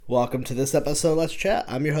Welcome to this episode of Let's Chat.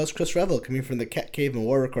 I'm your host, Chris Revel, coming from the Cat Cave in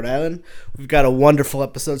Warwick, Rhode Island. We've got a wonderful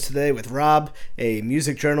episode today with Rob, a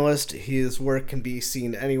music journalist. His work can be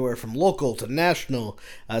seen anywhere from local to national.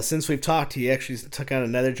 Since we've talked, he actually took on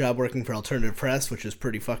another job working for Alternative Press, which is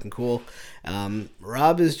pretty fucking cool.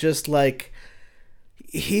 Rob is just like,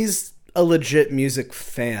 he's a legit music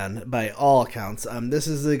fan by all accounts. This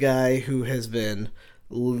is the guy who has been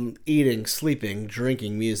eating, sleeping,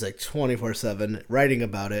 drinking music 24/7, writing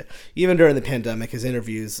about it. Even during the pandemic, his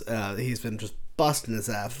interviews, he's been just busting his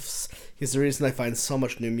ass. He's the reason I find so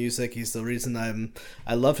much new music. He's the reason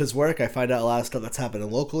I love his work. I find out a lot of stuff that's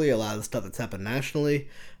happening locally, a lot of the stuff that's happened nationally.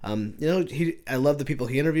 I love the people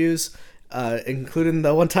he interviews, including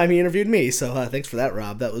the one time he interviewed me. So thanks for that,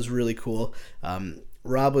 Rob. That was really cool.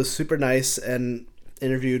 Rob was super nice and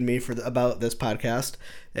interviewed me about this podcast,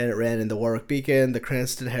 and it ran in the Warwick Beacon, the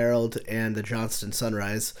Cranston Herald, and the Johnston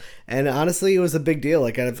Sunrise. And honestly, it was a big deal.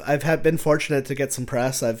 Like I've been fortunate to get some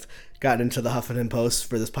press. I've gotten into the Huffington Post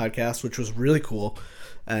for this podcast, which was really cool,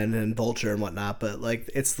 and Vulture and whatnot. But like,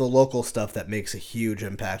 it's the local stuff that makes a huge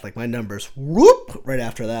impact. Like my numbers, whoop, right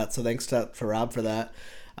after that. So thanks for Rob for that.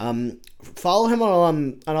 Follow him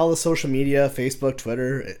on all the social media, Facebook,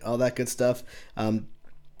 Twitter, all that good stuff.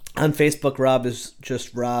 On Facebook, Rob is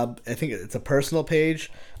just Rob. I think it's a personal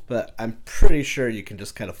page, but I'm pretty sure you can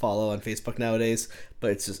just kind of follow on Facebook nowadays.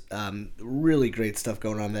 But it's just really great stuff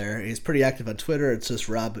going on there. He's pretty active on Twitter. It's just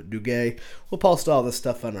Rob Duguay. We'll post all this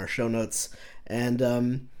stuff on our show notes.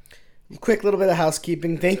 And quick little bit of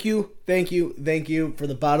housekeeping. Thank you for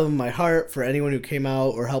the bottom of my heart for anyone who came out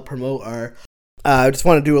or helped promote our... I just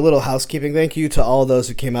want to do a little housekeeping. Thank you to all those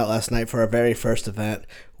who came out last night for our very first event.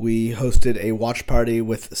 We hosted a watch party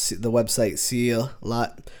with the website See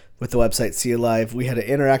Alive. We had an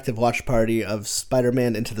interactive watch party of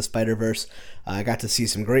Spider-Man Into the Spider-Verse. I got to see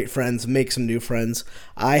some great friends, make some new friends.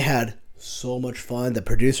 I had so much fun. The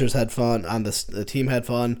producers had fun. The team had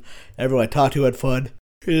fun. Everyone I talked to had fun.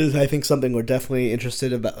 It is, I think, something we're definitely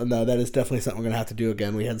interested about. No, that is definitely something we're going to have to do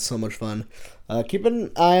again. We had so much fun. Keep an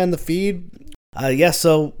eye on the feed.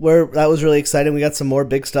 So that was really exciting. We got some more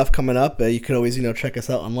big stuff coming up. You can always, check us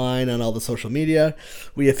out online on all the social media.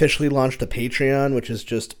 We officially launched a Patreon, which is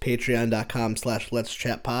just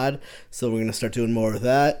patreon.com/letschatpod. So we're going to start doing more of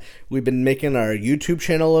that. We've been making our YouTube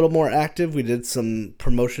channel a little more active. We did some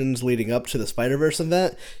promotions leading up to the Spider-Verse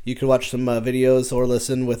event. You can watch some videos or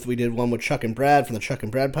listen we did one with Chuck and Brad from the Chuck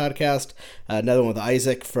and Brad podcast. Another one with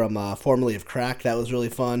Isaac from formerly of Crack. That was really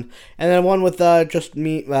fun. And then one with just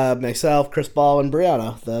me, myself, Chris Ball, and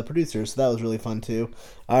Brianna, the producers. So that was really fun too.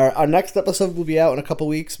 Our next episode will be out in a couple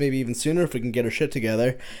weeks, maybe even sooner if we can get our shit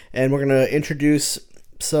together. And we're going to introduce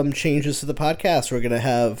some changes to the podcast. We're going to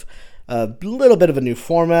have a little bit of a new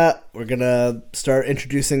format. We're going to start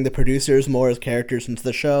introducing the producers more as characters into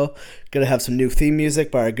the show. Going to have some new theme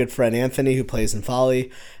music by our good friend Anthony, who plays in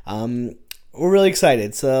Folly. We're really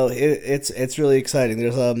excited. So it's really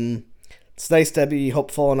exciting. It's nice to be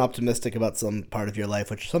hopeful and optimistic about some part of your life,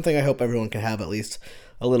 which is something I hope everyone can have at least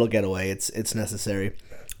a little getaway. It's necessary.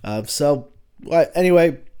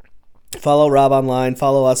 Anyway, follow Rob online,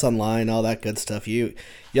 follow us online, all that good stuff.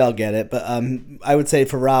 Y'all get it. But I would say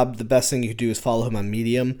for Rob, the best thing you could do is follow him on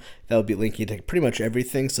Medium. That would be linking to pretty much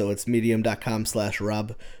everything. So it's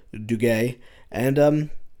medium.com/Rob Duguay. And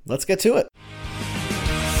let's get to it.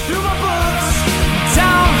 Through my books,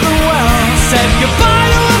 down the well, said goodbye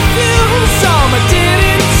to a few, some I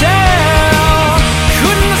didn't tell.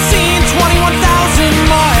 Couldn't have seen 21,000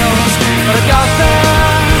 miles, but I got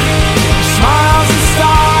there. Smiles and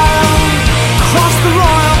style, across the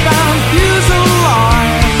royal bound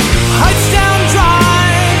fuselage. Heights down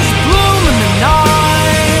drives, bloom in the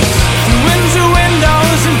night. Through Windsor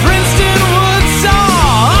windows in Princeton woods, saw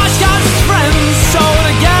Oshkosh's friends, so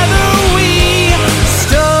together we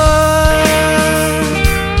stood.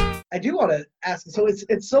 I do want to ask, so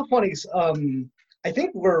it's so funny. I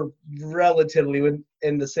think we're relatively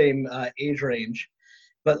in the same age range,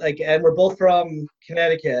 but and we're both from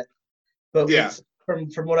Connecticut. But yeah, from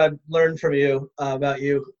what I've learned from you about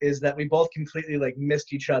you is that we both completely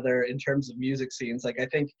missed each other in terms of music scenes. I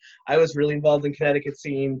think I was really involved in Connecticut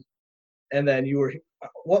scene, and then you were.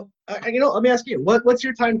 What let me ask you, what's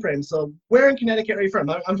your time frame? So where in Connecticut are you from?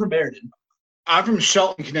 I'm from Meriden. I'm from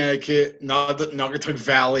Shelton, Connecticut, Naugatuck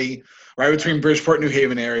Valley, right between Bridgeport, New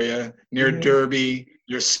Haven area, near Derby,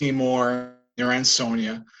 near Seymour, near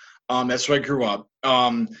Ansonia. That's where I grew up.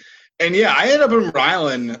 And yeah, I ended up in Rhode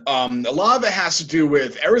Island. A lot of it has to do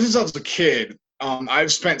with, ever since I was a kid,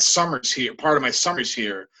 I've spent summers here, part of my summers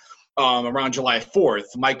here, around July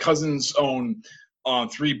 4th. My cousins own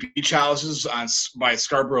three beach houses by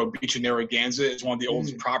Scarborough Beach in Narragansett. It's one of the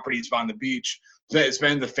oldest properties on the beach. It's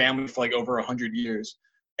been in the family for like over 100 years.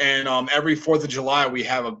 And every 4th of July, we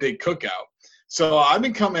have a big cookout. So I've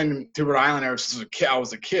been coming to Rhode Island ever since I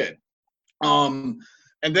was a kid. And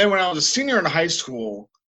then when I was a senior in high school,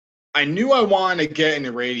 I knew I wanted to get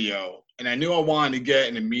into radio, and I knew I wanted to get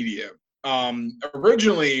into media.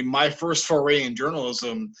 Originally, my first foray in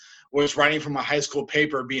journalism was writing for my high school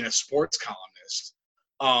paper, being a sports columnist.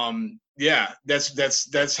 Yeah,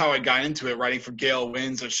 that's how I got into it, writing for Gail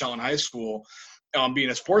Wins at Shelton High School,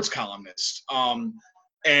 being a sports columnist.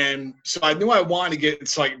 And so I knew I wanted to get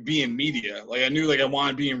into like be in media. Like I knew like I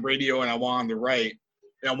wanted to be in radio and I wanted to write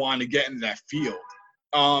and I wanted to get into that field.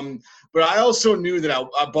 But I also knew that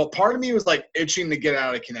but part of me was like itching to get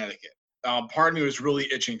out of Connecticut. Part of me was really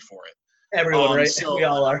itching for it. Everyone, right? So we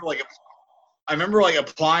all are. I remember like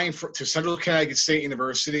applying to Central Connecticut State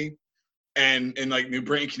University and in like New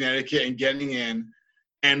Britain, Connecticut, and getting in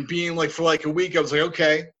and being like for like a week, I was like,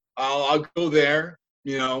 okay, I'll go there,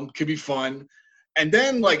 you know, could be fun. And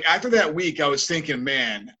then like after that week, I was thinking,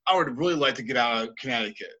 man, I would really like to get out of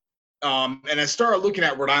Connecticut. And I started looking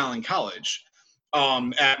at Rhode Island College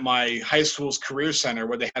at my high school's career center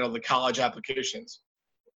where they had all the college applications.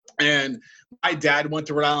 And my dad went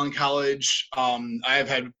to Rhode Island College. I have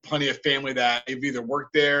had plenty of family that have either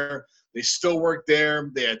worked there, they still work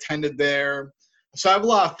there, they attended there. So I have a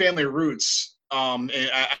lot of family roots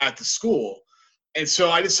at the school. And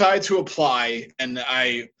so I decided to apply, and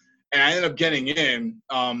I ended up getting in,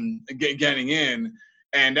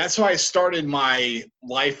 and that's how I started my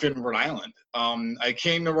life in Rhode Island. I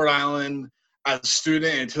came to Rhode Island as a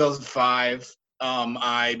student in 2005.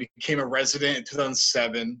 I became a resident in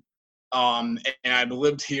 2007, and I've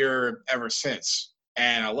lived here ever since,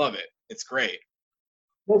 and I love it. It's great.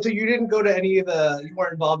 Well, so you didn't go to you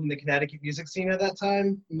weren't involved in the Connecticut music scene at that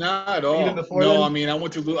time? Not at all. Even before no, then? I mean, I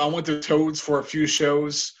went to Toads for a few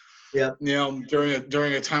shows. Yeah. You know,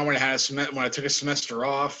 during a time when I took a semester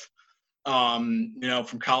off, you know,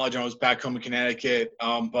 from college, I was back home in Connecticut.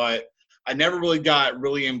 But I never really got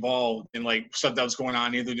involved in like stuff that was going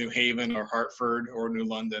on either New Haven or Hartford or New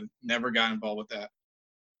London. Never got involved with that.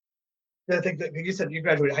 I think that you said you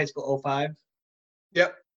graduated high school 05?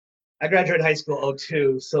 Yep. I graduated high school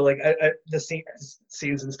 02, so like the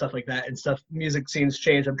scenes and stuff like that and stuff, music scenes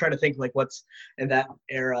changed. I'm trying to think like what's in that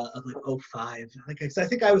era of like 05. Like I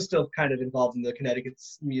think I was still kind of involved in the Connecticut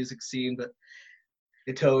music scene, but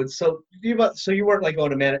the Toads. So you weren't like going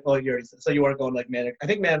to Manic. Oh, you already said, so you weren't going like Manic. I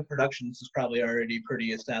think Manic Productions was probably already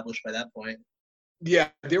pretty established by that point. Yeah,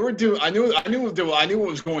 they were doing. I knew what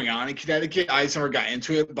was going on in Connecticut. I just never got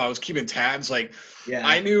into it, but I was keeping tabs. Like, Yeah.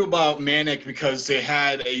 I knew about Manic because they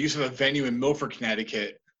had a use of a venue in Milford,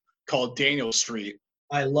 Connecticut, called Daniel Street.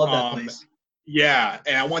 I love that place. Yeah,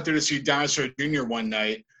 and I went there to see Dinosaur Jr. one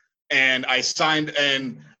night, and I signed.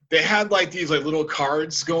 And they had like these like little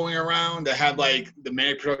cards going around that had like the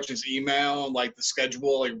Manic Productions email and like the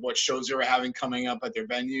schedule, like what shows they were having coming up at their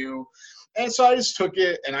venue. And so I just took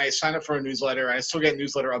it and I signed up for a newsletter. I still get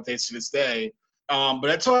newsletter updates to this day. But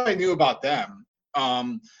that's all I knew about them.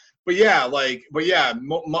 But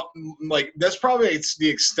that's probably the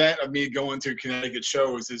extent of me going to Connecticut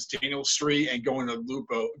shows is Daniel Street and going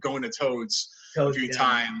to Toads a few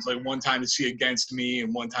times. Like one time to see Against Me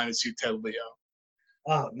and one time to see Ted Leo.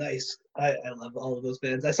 Oh, nice. I love all of those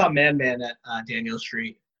bands. I saw Man at Daniel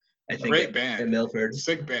Street. I think Great band. In Milford.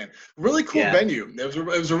 Sick band. Really cool venue. It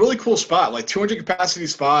was a really cool spot, like 200 capacity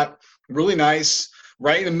spot, really nice,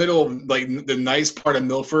 right in the middle of like the nice part of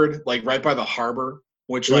Milford, like right by the harbor,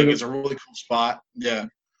 which like is a really cool spot. Yeah.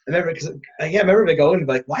 I remember going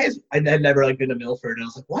like, I had never like been to Milford, and I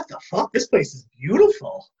was like, what the fuck? This place is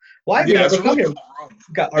beautiful. Why have you never come here?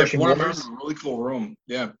 Got Archie Miller's. Really cool room.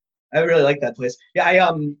 Yeah. I really like that place.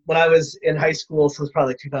 Yeah, when I was in high school, so it was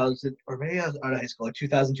probably like 2000, or maybe I was out of high school, like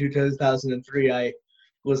 2002, 2003. I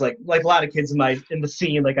was like a lot of kids in the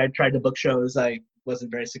scene. Like I tried to book shows. I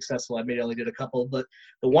wasn't very successful. I maybe only did a couple, but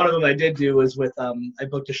the one of them I did do was with I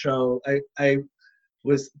booked a show. I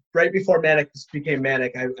was right before Manic became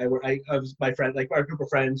Manic. I was my friend, like our group of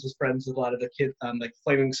friends was friends with a lot of the kids, like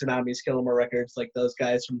Flaming Tsunamis, Killamore Records, like those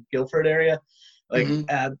guys from Guilford area. Like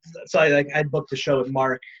so I booked a show with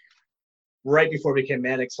Mark right before it became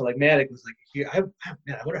Manic. So like Manic was like, I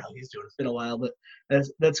wonder how he's doing. It's been a while, but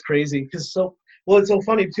that's crazy. It's so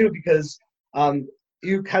funny too, because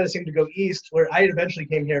you kind of seem to go east, where I eventually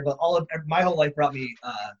came here, but my whole life brought me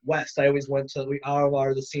west. I always went to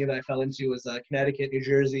the scene that I fell into was Connecticut, New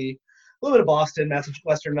Jersey, a little bit of Boston,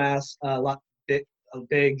 Western Mass, a lot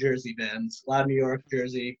big Jersey bands, a lot of New York,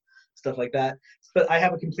 Jersey, stuff like that. But I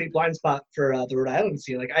have a complete blind spot for the Rhode Island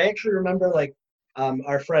scene. Like I actually remember like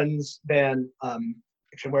our friend's band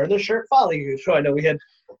actually wearing their shirt Folly. So I know you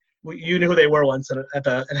knew who they were once and I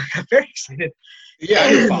got very excited. Yeah,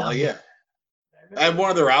 I knew Folly, yeah. I have one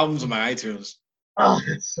of their albums on my iTunes. Oh,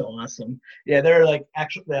 that's so awesome. Yeah, they're like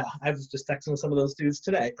actually. Yeah, I was just texting with some of those dudes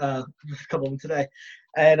today. A couple of them today,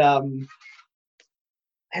 and I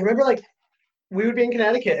remember like we would be in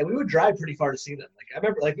Connecticut and we would drive pretty far to see them. Like I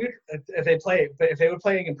remember like if they were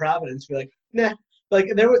playing in Providence, we'd be like nah.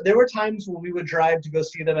 Like there were times when we would drive to go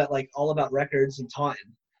see them at like All About Records in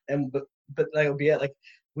Taunton, and but that would be it. Like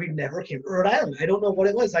we never came to Rhode Island. I don't know what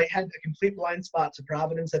it was. I had a complete blind spot to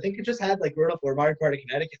Providence. I think it just had like growing up or my part of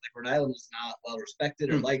Connecticut, like Rhode Island was not well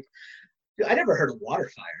respected or like I never heard of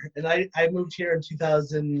Waterfire. And I moved here in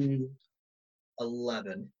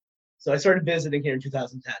 2011. So I started visiting here in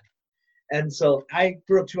 2010. And so I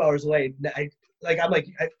grew up 2 hours away. I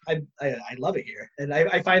love it here. And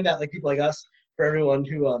I find that like people like us, for everyone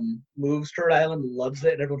who moves to Rhode Island loves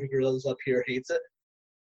it, and everyone who grows up here hates it.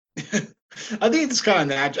 I think it's kind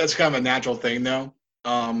of that's kind of a natural thing, though.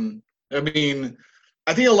 I mean,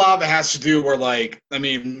 I think a lot of it has to do where, like, I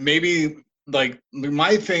mean, maybe like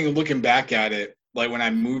my thing looking back at it, like when I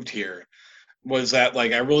moved here, was that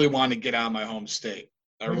like I really wanted to get out of my home state.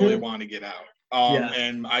 I really wanted to get out.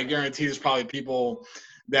 And I guarantee there's probably people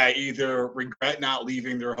that either regret not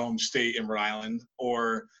leaving their home state in Rhode Island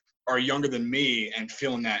or are younger than me and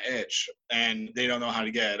feeling that itch and they don't know how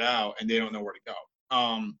to get it out and they don't know where to go.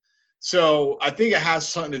 So I think it has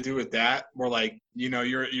something to do with that, where like, you know,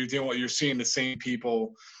 you're seeing the same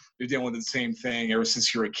people, you're dealing with the same thing ever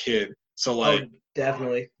since you're a kid. So like,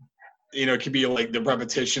 definitely, you know, it could be like the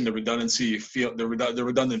repetition, the redundancy, you feel the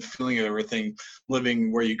redundant feeling of everything,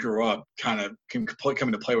 living where you grew up, kind of can come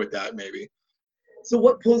into play with that maybe. So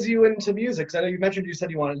what pulls you into music? Because I know you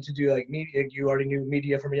said you wanted to do like media. You already knew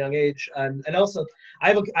media from a young age, and also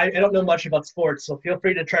I don't know much about sports, so feel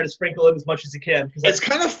free to try to sprinkle in as much as you can. It's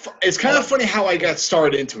kind of funny how I got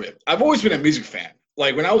started into it. I've always been a music fan.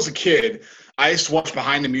 Like when I was a kid, I used to watch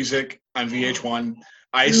Behind the Music on VH1.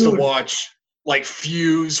 I used to watch like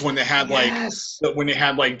Fuse when they had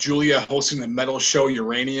like Julia hosting the metal show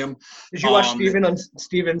Uranium. Did you watch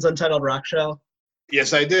Steven's Untitled Rock Show?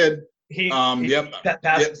 Yes, I did.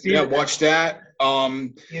 Watched that.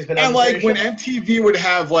 And like when MTV would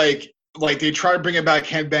have like they tried to bring it back,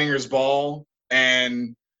 Headbangers Ball,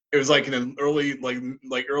 and it was like in an early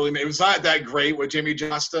it was not that great with Jimmy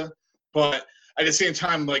Josta, but at the same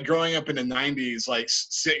time, like growing up in the 90s, like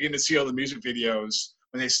getting to see all the music videos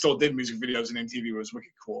when they still did music videos in MTV was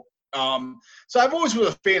wicked cool. So I've always been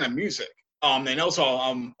a fan of music. And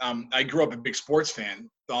also, I grew up a big sports fan.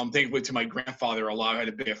 Thankfully, to my grandfather, a lot had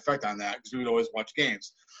a big effect on that because we would always watch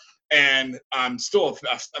games. And I'm still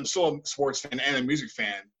a sports fan and a music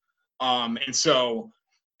fan. And so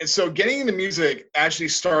getting into music actually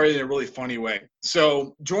started in a really funny way.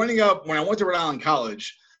 So joining up when I went to Rhode Island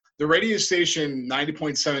College, the radio station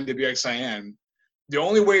 90.7 WXIN, the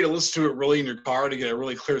only way to listen to it really in your car to get a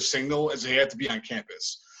really clear signal is you have to be on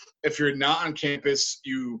campus. If you're not on campus,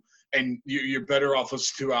 you're better off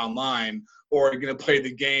listening to it online, or you're going to play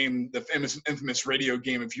the game, the infamous radio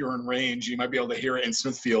game. If you're in range, you might be able to hear it in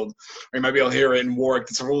Smithfield, or you might be able to hear it in Warwick.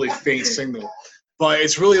 It's a really faint signal. But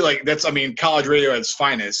it's really like, college radio at its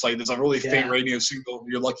finest. Like, there's a really faint radio signal.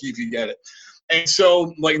 You're lucky if you get it. And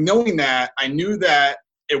so, like, knowing that, I knew that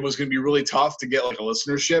it was going to be really tough to get, like, a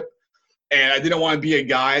listenership. And I didn't want to be a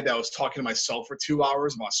guy that was talking to myself for 2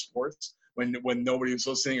 hours about sports when nobody was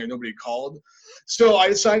listening or nobody called. So I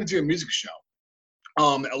decided to do a music show.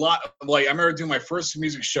 I remember doing my first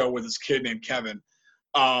music show with this kid named Kevin,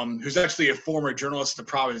 who's actually a former journalist at the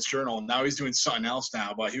Providence Journal. Now he's doing something else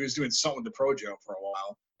now, but he was doing something with the Projo for a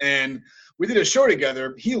while. And we did a show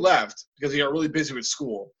together. He left because he got really busy with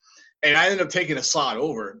school. And I ended up taking a slot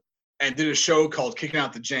over and did a show called Kicking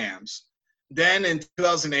Out the Jams. Then in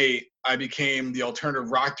 2008, I became the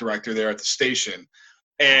alternative rock director there at the station.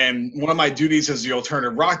 And one of my duties as the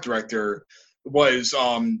alternative rock director was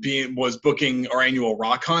booking our annual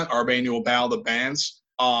rock hunt, our annual battle of the bands.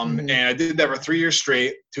 And I did that for 3 years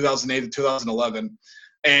straight, 2008 to 2011.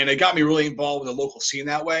 And it got me really involved with the local scene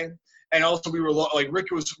that way. And also we were like,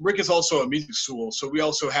 Rick is also a music school. So we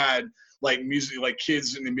also had like music, like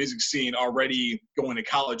kids in the music scene already going to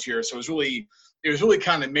college here. So it was really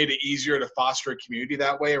kind of made it easier to foster a community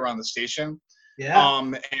that way around the station.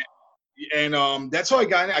 Yeah. And that's how I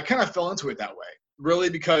got in. I kind of fell into it that way,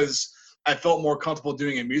 really, because I felt more comfortable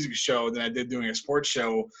doing a music show than I did doing a sports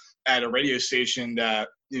show at a radio station that,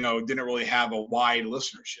 you know, didn't really have a wide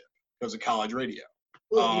listenership because of college radio.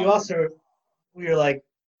 Well, you also, you're like,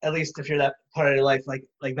 at least if you're that part of your life, like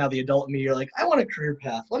now the adult in me, you're like, I want a career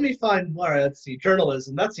path. Let me find, all right, let's see,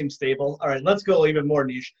 journalism. That seems stable. All right, let's go even more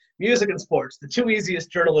niche. Music and sports, the two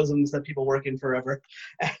easiest journalisms that people work in forever.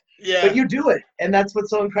 Yeah. But you do it, and that's what's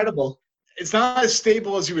so incredible. It's not as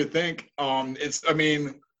stable as you would think. I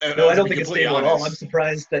mean, No, I don't think it's stable at all. I'm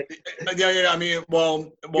surprised that. Yeah. I mean,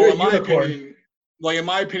 well, You're a in my unicorn.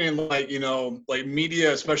 opinion, like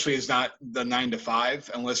media especially is not the 9 to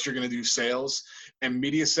 5 unless you're going to do sales. And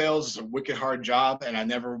media sales is a wicked hard job, and I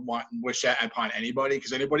never wish that upon anybody,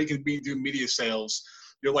 because anybody can do media sales.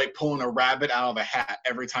 You're like pulling a rabbit out of a hat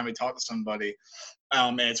every time you talk to somebody.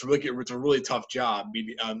 And it's a really tough job.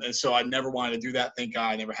 And so I never wanted to do that. Thank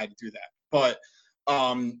God I never had to do that. But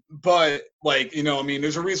like, I mean,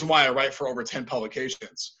 there's a reason why I write for over 10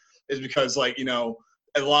 publications, is because, like,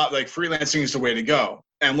 a lot, like, freelancing is the way to go,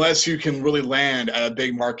 unless you can really land at a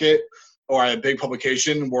big market or at a big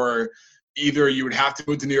publication where either you would have to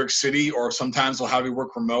move to New York City, or sometimes they'll have you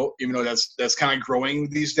work remote, even though that's kind of growing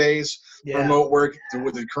these days, remote work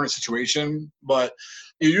with the current situation. But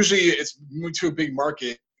usually it's move to a big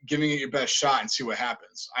market, giving it your best shot and see what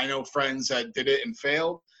happens. I know friends that did it and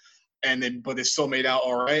failed, but they still made out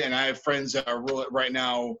all right. And I have friends that are right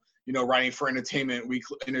now, writing for Entertainment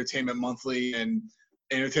Monthly and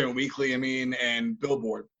Entertainment Weekly, and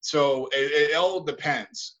Billboard. So it all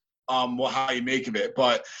depends how you make of it,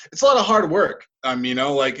 but it's a lot of hard work.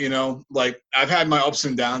 Like I've had my ups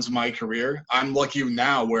and downs in my career. I'm lucky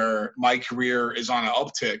now where my career is on an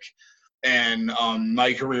uptick, and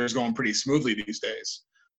my career is going pretty smoothly these days.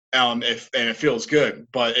 And it feels good,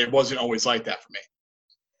 but it wasn't always like that for me.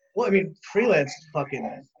 Well, I mean, freelance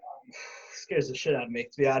fucking scares the shit out of me.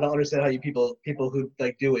 Yeah, I don't understand how you people who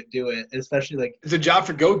like do it, especially like it's a job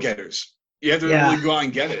for go-getters. You have to really go out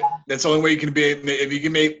and get it. That's the only way you can be. If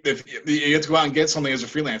you have to go out and get something as a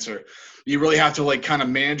freelancer, you really have to like kind of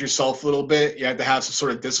manage yourself a little bit. You have to have some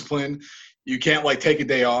sort of discipline. You can't like take a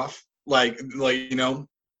day off. Like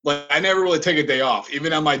I never really take a day off.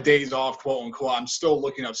 Even on my days off, quote unquote, I'm still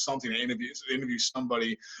looking up something to interview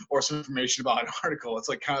somebody or some information about an article. It's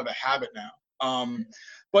like kind of a habit now.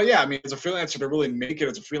 But yeah, I mean, as a freelancer, to really make it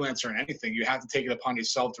as a freelancer in anything, you have to take it upon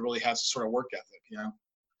yourself to really have some sort of work ethic,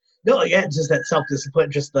 No, yeah, just that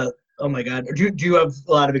self-discipline, just the, oh my God. Do you have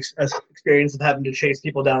a lot of experience of having to chase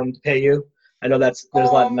people down to pay you? I know there's a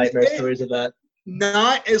lot of nightmare stories of that.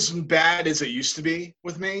 Not as bad as it used to be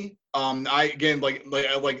with me. I again, like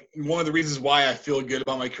one of the reasons why I feel good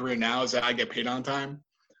about my career now is that I get paid on time,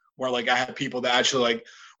 where like I have people that actually like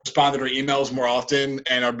respond to their emails more often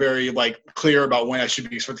and are very like clear about when I should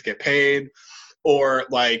be expected to get paid, or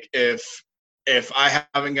like if I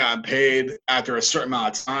haven't gotten paid after a certain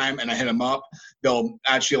amount of time and I hit them up, they'll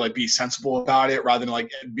actually like be sensible about it rather than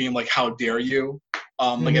like being like, how dare you?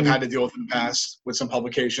 Like I've had to deal with in the past with some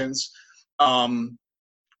publications.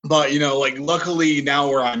 But like luckily now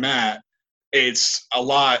where I'm at, it's a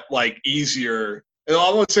lot like easier. I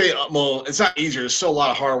won't say, well, it's not easier. There's still a lot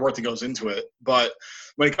of hard work that goes into it. But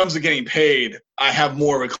when it comes to getting paid, I have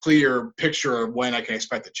more of a clear picture of when I can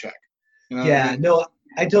expect a check. No,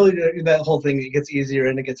 I totally do that whole thing. It gets easier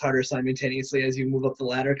and it gets harder simultaneously as you move up the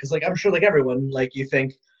ladder. Because like I'm sure like everyone, like you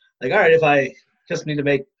think like, all right, if I just need to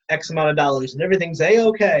make X amount of dollars and everything's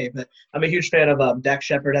A-okay. But I'm a huge fan of Dax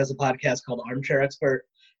Shepard has a podcast called Armchair Expert,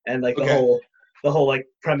 and like the whole like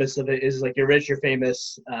premise of it is like you're rich, you're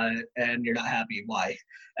famous, and you're not happy. Why?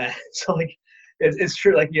 So like it's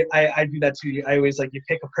true. Like I do that too. I always like you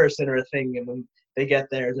pick a person or a thing, and when they get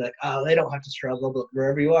there, they're like, oh, they don't have to struggle, but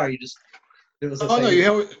wherever you are, you just. No,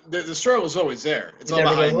 the struggle is always there. It's all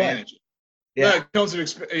about how you manage it. Yeah,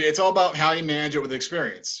 it's all about how you manage it with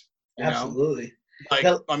experience. Absolutely. Like,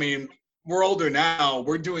 I mean, we're older now.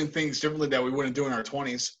 We're doing things differently that we wouldn't do in our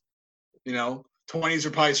 20s. 20s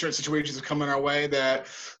are probably certain situations that come in our way that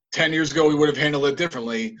 10 years ago we would have handled it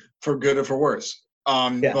differently, for good or for worse.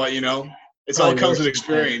 But it's all comes with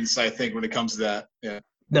experience. I think when it comes to that. Yeah.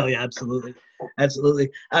 No, yeah, absolutely.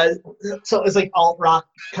 So it's like alt rock,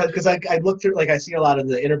 because I look through, like I see a lot of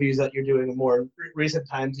the interviews that you're doing in more recent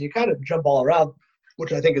times. You kind of jump all around,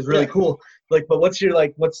 which I think is really cool. Like, but what's your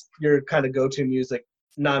kind of go-to music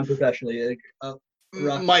non-professionally? Like,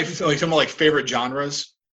 rock? Like favorite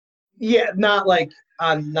genres. Yeah, not like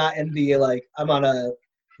I'm not in the like I'm on a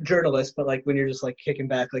journalist, but like when you're just like kicking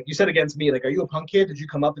back, like you said Against Me. Like, are you a punk kid? Did you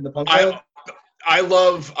come up in the punk world? I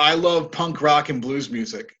love punk rock and blues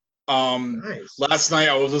music. Nice. Last night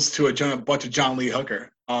I was listening to a bunch of John Lee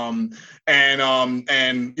Hooker. And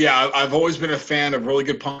yeah, I've always been a fan of really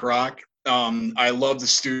good punk rock. I love the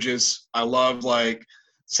Stooges. I love like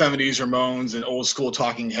 70s Ramones and old school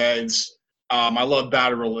Talking Heads. I love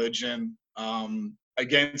Bad Religion.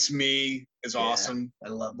 Against Me is Yeah, awesome. I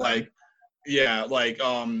love that. Like, yeah, like,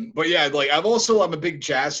 but yeah, like I'm a big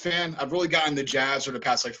jazz fan. I've really gotten into jazz for the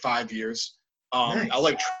past like 5 years. I Nice.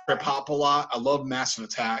 like trip hop a lot. I love Massive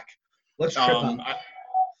Attack. What's trip hop?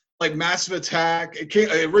 Like Massive Attack,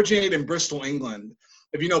 it originated in Bristol, England.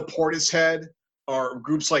 If you know Portishead or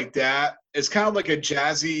groups like that, it's kind of like a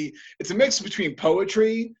jazzy. It's a mix between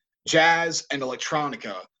poetry, jazz, and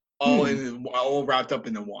electronica, all wrapped up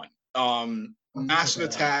into one. Massive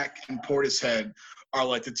Attack and Portishead are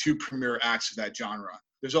like the two premier acts of that genre.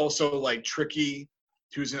 There's also like Tricky,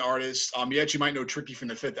 who's an artist. You actually might know Tricky from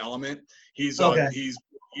The Fifth Element. He's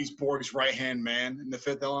Borg's right hand man in The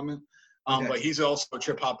Fifth Element. But he's also a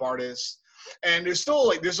trip hop artist. And there's still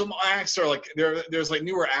like there's some acts that are like there's like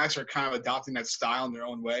newer acts that are kind of adopting that style in their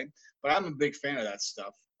own way. But I'm a big fan of that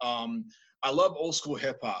stuff. I love old school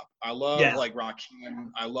hip hop. I love like Rakim.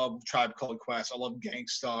 I love Tribe Called Quest. I love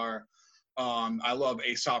Gangstar. I love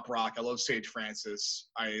Aesop Rock. I love Sage Francis.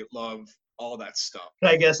 I love all that stuff.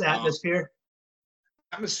 Can I guess Atmosphere?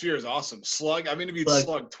 Atmosphere is awesome. Slug. I've interviewed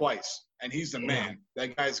Slug twice, and he's the man.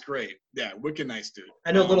 That guy's great. Yeah, wicked nice dude.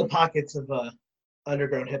 I know little pockets of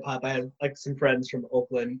underground hip hop. I have like some friends from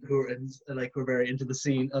Oakland who are very into the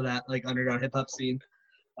scene of that like underground hip hop scene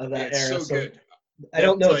of that era. So good. I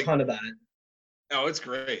don't know a ton about it. No, it's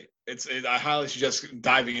great. I highly suggest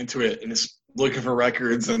diving into it and just looking for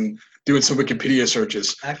records and doing some Wikipedia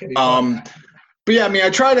searches. That could be fun. But yeah, I mean,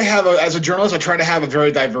 as a journalist, I try to have a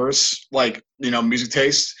very diverse, like, music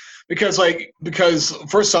taste because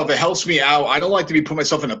first off, it helps me out. I don't like to put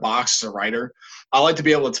myself in a box as a writer. I like to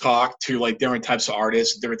be able to talk to like different types of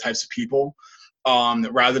artists, different types of people,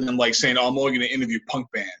 rather than like saying, oh, I'm only going to interview punk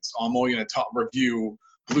bands. I'm only going to review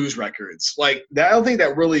blues records. Like that, I don't think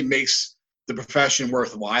that really makes the profession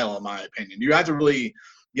worthwhile, in my opinion. You have to really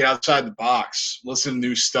get outside the box, listen to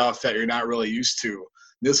new stuff that you're not really used to.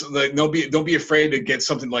 Don't be afraid to get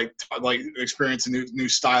something like experience a new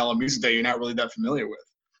style of music that you're not really that familiar with.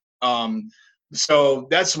 So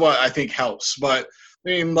that's what I think helps. But I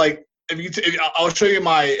mean, like I'll show you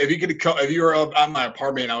if you were up at my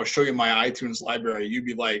apartment, I will show you my iTunes library. You'd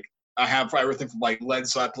be like, I have everything from like Led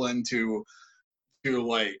Zeppelin to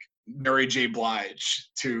like Mary J. Blige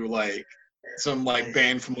to like some like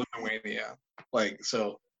band from Lithuania. Like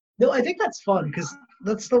so. No, I think that's fun because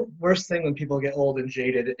that's the worst thing when people get old and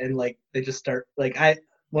jaded and like they just start like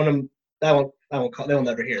they'll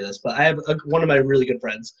never hear this, but I have one of my really good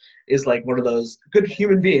friends is like one of those good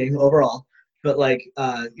human being overall, but like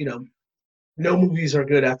no movies are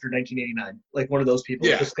good after 1989. Like one of those people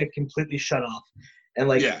just like completely shut off, and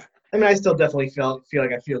like I mean I still definitely feel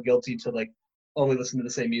like I feel guilty to like only listen to the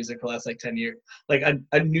same music for the last like 10 years. Like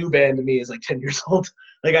a new band to me is like 10 years old.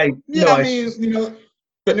 Like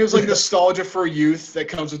and there's like nostalgia for youth that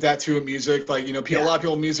comes with that too in music. Like, a lot of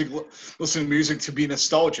people listen to music to be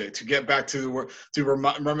nostalgic, to get back to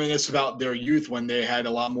reminisce about their youth when they had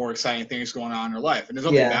a lot more exciting things going on in their life. And there's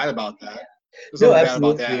nothing bad about that. There's nothing bad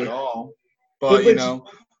about that at all. But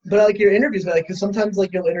But like your interviews, like, because sometimes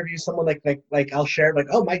like you'll interview someone like I'll share like,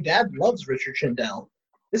 oh, my dad loves Richard Shindell.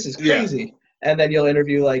 This is crazy. Yeah. And then you'll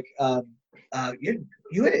interview like,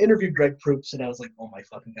 you had interviewed Greg Proops, and I was like, oh my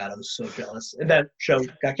fucking God, I was so jealous. And that show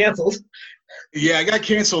got canceled. Yeah, I got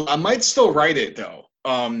canceled. I might still write it though.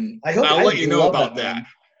 I'll let you know about that.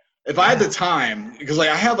 If I had the time, because like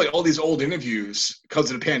I have like all these old interviews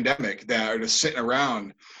because of the pandemic that are just sitting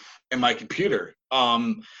around in my computer.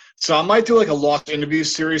 So I might do like a lost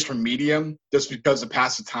interviews series from Medium just because to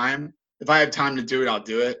pass the time. If I have time to do it, I'll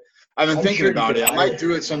do it. I've been thinking about it. I might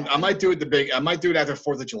do it I might do it after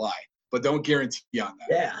 4th of July, but don't guarantee on that.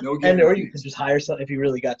 Yeah. No guarantee. Or you could just hire someone if you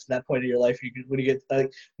really got to that point in your life. When you get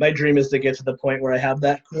like, my dream is to get to the point where I have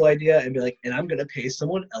that cool idea and be like, and I'm gonna pay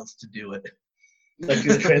someone else to do it. Like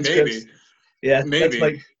do the transcripts. Maybe. Yeah.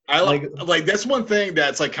 Maybe. That's one thing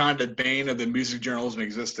that's like kind of the bane of the music journalism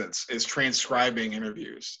existence is transcribing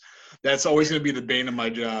interviews. That's always going to be the bane of my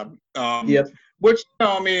job. Yep. Which,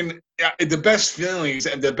 I mean, the best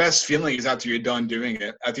feeling is after you're done doing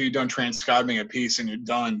it, after you're done transcribing a piece and you're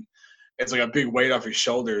done, it's like a big weight off your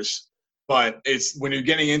shoulders. But it's when you're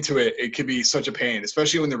getting into it, it could be such a pain,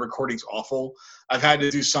 especially when the recording's awful. I've had to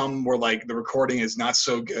do some where like the recording is not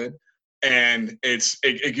so good. And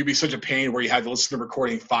it could be such a pain where you have to listen to the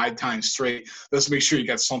recording 5 times straight just to make sure you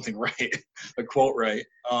got something right, the quote right.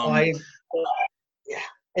 Yeah.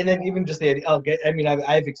 And then even just the idea,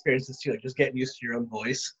 I've experienced this too, like just getting used to your own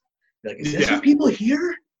voice. You're like, is this what people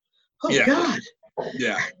hear? Oh, God.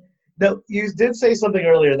 Yeah. No, you did say something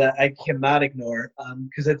earlier that I cannot ignore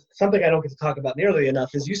because it's something I don't get to talk about nearly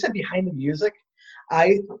enough is you said behind the music.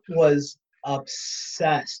 I was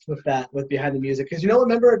obsessed with that, with Behind the Music, because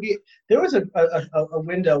remember there was a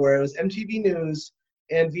window where it was MTV News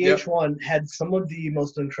and VH1 had some of the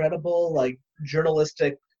most incredible like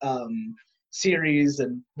journalistic series,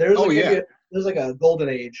 and there's like a golden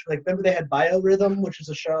age. Like remember they had Biorhythm, which is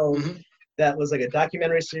a show that was like a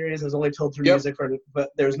documentary series that was only told through music, but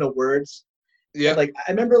there was no words. Yeah, like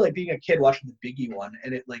I remember like being a kid watching the Biggie one,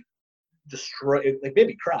 and it like destroyed, like made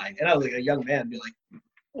me cry, and I was like a young man, be like,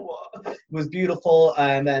 whoa. It was beautiful.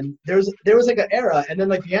 And then there was like an era, and then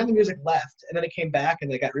like Behind the Music left, and then it came back, and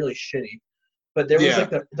they got really shitty. But there was like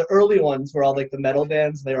the early ones were all like the metal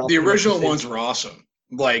bands. They were all the original ones were awesome.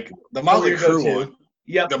 Like the Motley Crue one.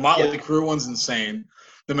 Yeah. The Motley Crue one's insane.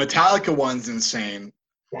 The Metallica one's insane.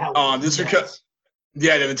 The Metallica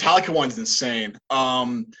one's insane.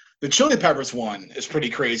 The Chili Peppers one is pretty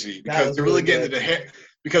crazy because they're really getting into the hair.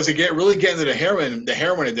 Because they really get into the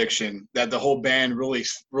heroin addiction that the whole band really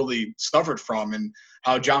suffered from, and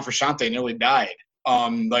how John Frusciante nearly died.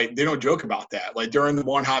 Like they don't joke about that. Like during the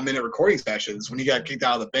One Hot Minute recording sessions, when he got kicked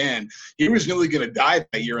out of the band, he was nearly going to die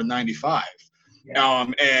that year in '95. Yeah.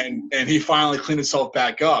 And he finally cleaned himself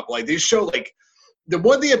back up. Like they show, like the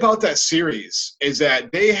one thing about that series is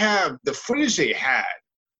that they have the footage they had.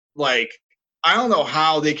 Like I don't know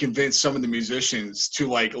how they convinced some of the musicians to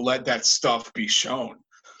like let that stuff be shown.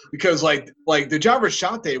 Because like the John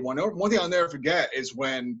Frusciante one thing I'll never forget is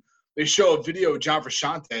when they show a video of John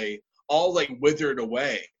Frusciante all like withered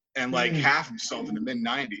away and like half himself in the mid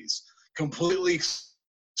 '90s, completely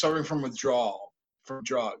suffering from withdrawal from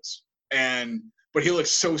drugs. But he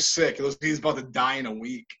looks so sick. It looks like he's about to die in a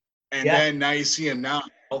week. And then now you see him now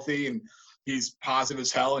healthy and he's positive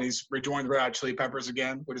as hell, and he's rejoined the Red Hot Chili Peppers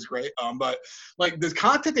again, which is great. But like the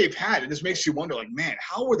content they've had, it just makes you wonder, like, man,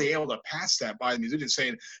 how were they able to pass that by the musicians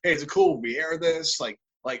saying, "Hey, is it cool if we air this?" I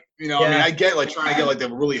mean, I get like trying to get like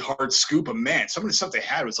the really hard scoop, but man, some of the stuff they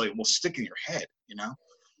had was like, will stick in your head,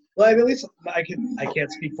 Well, I mean, at least I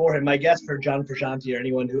can't speak for him. My guess for John Frusciante or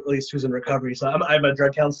anyone who's in recovery. So I'm a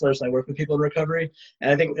drug counselor, so I work with people in recovery,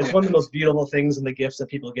 and I think it's one of the most beautiful things and the gifts that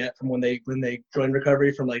people get from when they join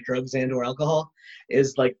recovery from like drugs and or alcohol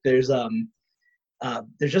is like there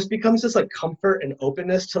just becomes this like comfort and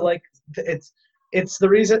openness to like it's the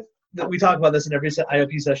reason that we talk about this in every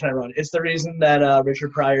IOP session I run. It's the reason that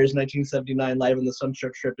Richard Pryor's 1979 Live in the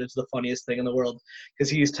Sunshine Strip is the funniest thing in the world, because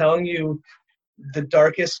he's telling you the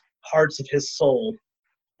darkest parts of his soul.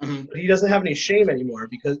 But he doesn't have any shame anymore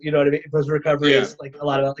because, you know what I mean? Because recovery is like a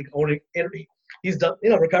lot about like owning. He's done,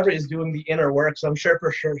 recovery is doing the inner work. So I'm sure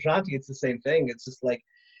for Shanti it's the same thing. It's just like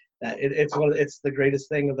that. It's the greatest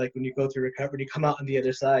thing of like when you go through recovery, you come out on the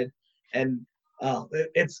other side, and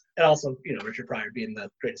and also Richard Pryor being the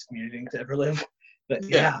greatest comedian to ever live. But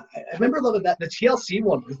I remember loving that. The TLC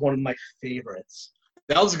one was one of my favorites.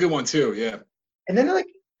 That was a good one too. Yeah. And then like,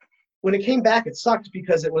 when it came back, it sucked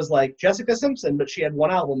because it was like Jessica Simpson, but she had one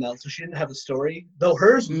album out, so she didn't have a story. Though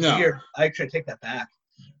hers was weird. I take that back.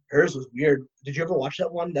 Hers was weird. Did you ever watch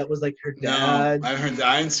that one? That was like her dad. No,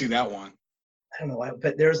 I didn't see that one. I don't know why,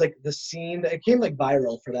 but there was like the scene that it came like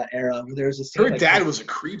viral for that era. Where there was a scene. Her dad was a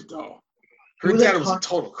creep, though. Her dad was a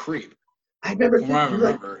total creep. I remember.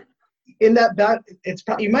 Like, in that it's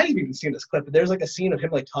probably, you might have even seen this clip, but there's like a scene of him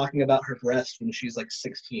like talking about her breast when she's like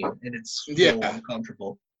 16, and it's so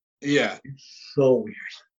uncomfortable. Yeah. It's so weird.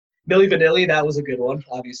 Milli Vanilli, that was a good one,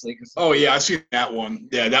 obviously. Oh, yeah, I've seen that one.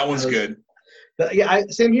 Yeah, that one's good. But yeah,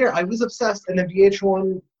 same here. I was obsessed. And then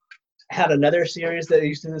VH1 had another series that they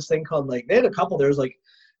used to do this thing called, like, they had a couple. There was, like,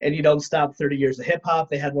 And You Don't Stop 30 Years of Hip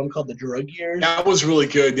Hop. They had one called The Drug Years. That was really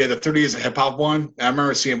good. Yeah, the 30 Years of Hip Hop one. I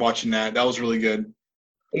remember watching that. That was really good.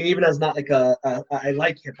 And even as not like I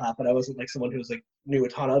like hip hop, but I wasn't like someone who was like knew a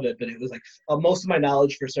ton of it. But it was like most of my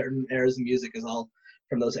knowledge for certain eras of music is all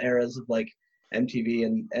from those eras of like MTV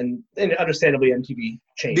and understandably MTV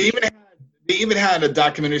changed. They even had a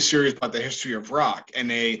documentary series about the history of rock, and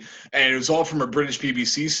it was all from a British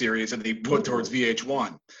BBC series that they put towards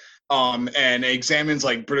VH1. And it examines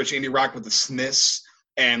like British indie rock with the Smiths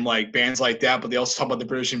and like bands like that, but they also talk about the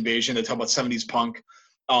British invasion. They talk about 70s punk.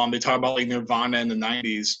 They talk about like Nirvana in the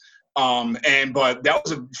 90s. But that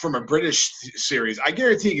was from a British series. I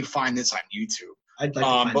guarantee you can find this on YouTube. I'd like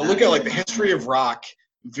to find but look at like the history of rock,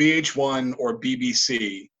 VH1 or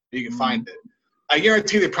BBC. You can find it. I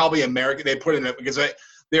guarantee they probably they put in it because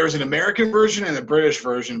there's an American version and a British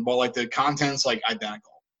version, but like the content's like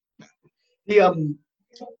identical. The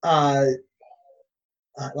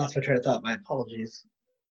lost my train of thought. My apologies.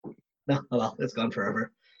 No, oh well, it's gone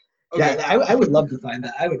forever. Okay. Yeah, I would love to find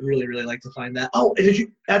that. I would really, really like to find that. Oh,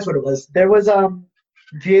 that's what it was. There was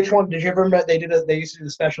VH1. Did you ever remember they used to do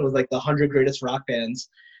the special with like the 100 greatest rock bands,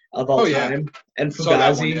 of all Oh, yeah. time, and Saw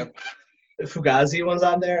that one, Fugazi. yep. Fugazi was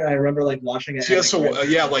on there. I remember like watching it. TSOL,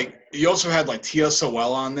 yeah, like you also had like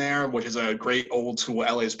TSOL on there, which is a great old school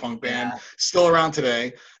LA's punk band, Yeah. still around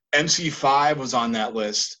today. MC5 was on that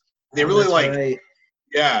list. They Oh, really that's like, right.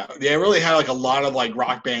 yeah, they really had like a lot of like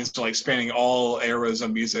rock bands like spanning all eras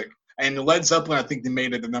of music. And Led Zeppelin, I think they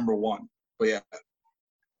made it the number one. But yeah,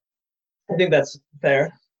 I think that's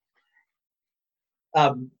fair.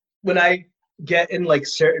 When I get in like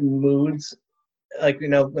certain moods, like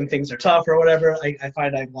when things are tough or whatever, I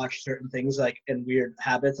find I watch certain things like in weird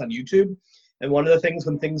habits on YouTube. And one of the things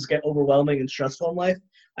when things get overwhelming and stressful in life,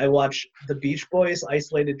 I watch the Beach Boys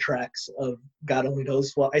isolated tracks of God Only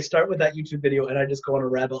Knows What. I start with that YouTube video and I just go on a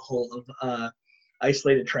rabbit hole of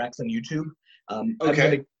isolated tracks on YouTube.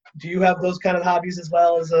 okay. Do you have those kind of hobbies as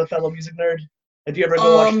well as a fellow music nerd? Do you ever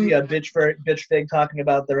go watch the Bitch Fig talking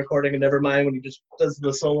about the recording of Nevermind when he just does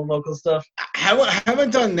the solo vocal stuff? I haven't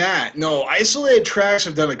done that. No, isolated tracks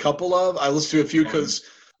I've done a couple of. I listened to a few because,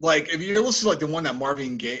 like, if you listen to like the one that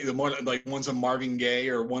Marvin Gaye, the one like one's a Marvin Gaye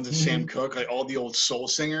or one's a Sam Cooke, like all the old soul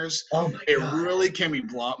singers, Oh my it God. really can be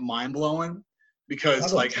mind blowing because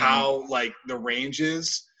Probably like can. how like the range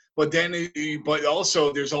is. But then, but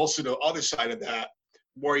also there's also the other side of that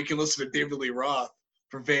where you can listen to David Lee Roth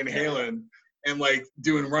from Van Halen. And like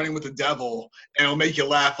doing Running with the Devil, and it'll make you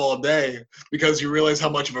laugh all day because you realize how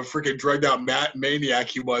much of a freaking drugged out maniac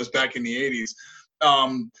he was back in the '80s.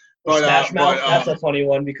 Smash Mouth, that's a funny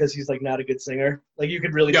one because he's like not a good singer. Like you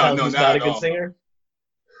could really tell he's not a good singer.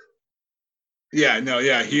 Yeah, no,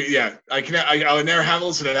 yeah, I would never have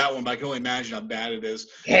listened to that one, but I can only imagine how bad it is.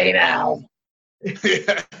 Hey now.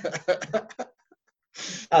 Yeah.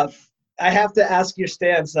 I have to ask your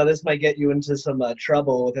stance. Now, this might get you into some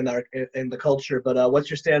trouble within in the culture, but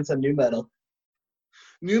what's your stance on new metal?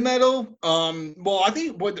 New metal? Well, I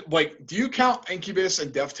think do you count Incubus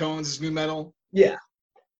and Deftones as new metal? Yeah.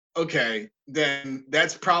 Okay, then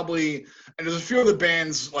that's probably. And there's a few other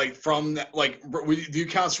bands like from that. Like, do you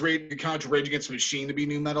count Rage Against the Machine to be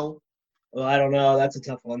new metal? Well, I don't know. That's a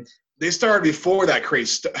tough one. They started before that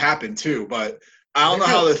craze happened too, but. I don't know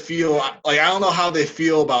how they feel. Like I don't know how they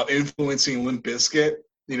feel about influencing Limp Bizkit.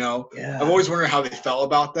 Yeah. I've always wondered how they felt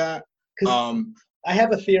about that. I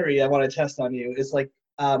have a theory I want to test on you. It's like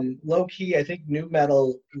low key. I think new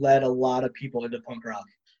metal led a lot of people into punk rock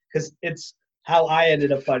because it's how I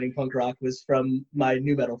ended up finding punk rock was from my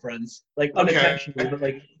new metal friends, like unintentionally, but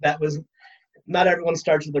like that was. Not everyone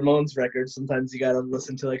starts with their Ramones records. Sometimes you gotta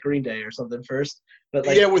listen to like Green Day or something first. But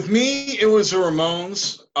like, yeah, with me it was the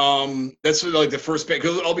Ramones. That's like the first band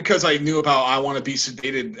because I knew about I Want to Be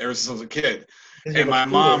Sedated ever since I was a kid. And my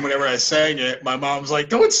mom, whenever I sang it, my mom was like,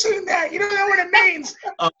 "Don't sing that. You don't know what it means."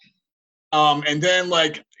 And then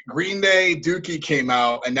like Green Day, Dookie came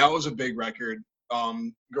out, and that was a big record.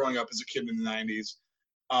 Growing up as a kid in the '90s,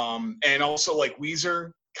 and also like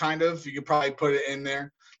Weezer, kind of. You could probably put it in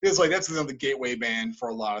there. It's like that's the gateway band for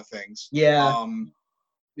a lot of things. Yeah.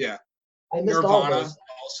 Yeah. I missed Nirvana. All those.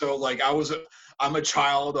 Also, like I'm a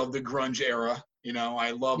child of the grunge era. I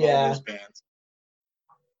love all those bands.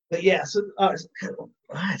 But yeah, so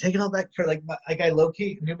take it all back for like I low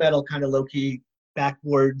key new metal kind of low key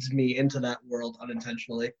backwards me into that world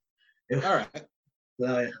unintentionally. All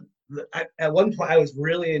right. At one point, I was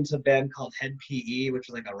really into a band called Head PE, which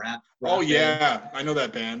is like a rap. Oh yeah, band. I know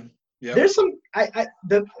that band. Yeah. There's some.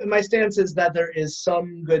 My stance is that there is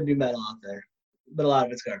some good new metal out there, but a lot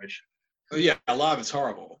of it's garbage. Yeah, a lot of it's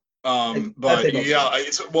horrible. But yeah,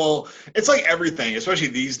 it's like everything, especially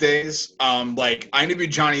these days. Like I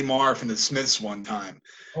interviewed Johnny Marr from the Smiths one time,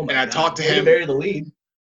 and I talked to him. Bury the lead.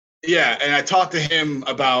 Yeah, and I talked to him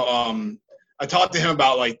about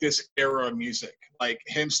like this era of music, like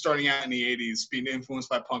him starting out in the '80s, being influenced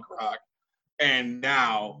by punk rock. And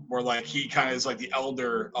now we're like he kind of is like the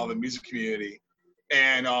elder of the music community,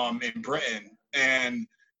 and in Britain, and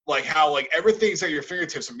like how like everything's at your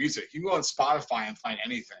fingertips of music. You can go on Spotify and find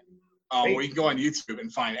anything, or you can go on YouTube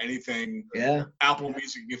and find anything. Yeah. Apple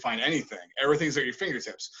Music, you can find anything. Everything's at your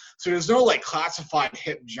fingertips. So there's no like classified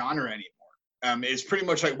hip genre anymore. It's pretty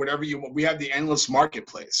much like whatever you want. We have the endless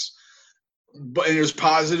marketplace, but there's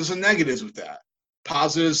positives and negatives with that.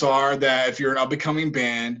 Positives are that if you're an up-and-coming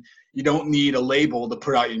band, you don't need a label to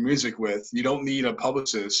put out your music with. You don't need a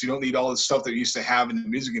publicist. You don't need all the stuff that you used to have in the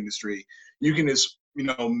music industry. You can just,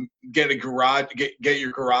 get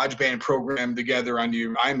your garage band program together on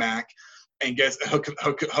your iMac and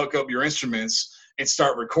hook up your instruments and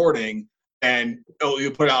start recording, and you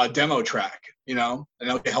put out a demo track, and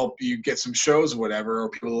it'll help you get some shows or whatever, or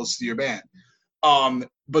people listen to your band.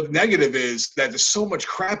 But the negative is that there's so much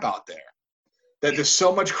crap out there. That there's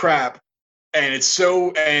so much crap And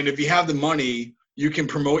and if you have the money, you can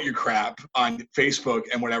promote your crap on Facebook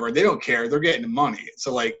and whatever. They don't care. They're getting the money.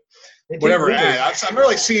 So like whatever ad. I'm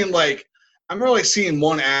really seeing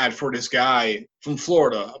one ad for this guy from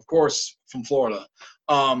Florida, of course, from Florida.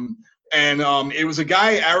 It was a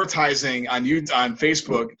guy advertising on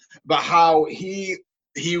Facebook about how he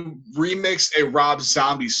remixed a Rob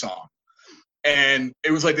Zombie song. And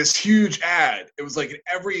it was like this huge ad. It was like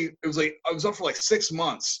I was up for like 6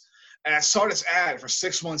 months. And I saw this ad for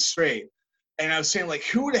 6 months straight. And I was saying, like,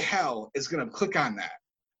 who the hell is going to click on that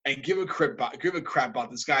and give a crap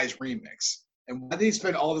about this guy's remix? And why did he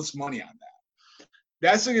spend all this money on that?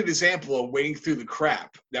 That's a good example of wading through the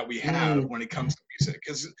crap that we have when it comes to music.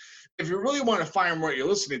 Because if you really want to find what you're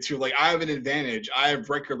listening to, like, I have an advantage. I have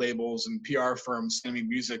record labels and PR firms sending me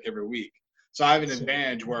music every week. So I have an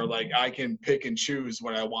advantage where, like, I can pick and choose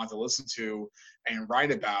what I want to listen to and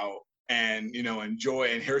write about and, you know, enjoy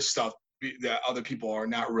and hear stuff that other people are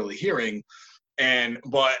not really hearing.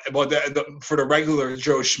 But for the regular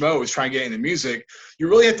Joe Schmo who's trying to get into music, you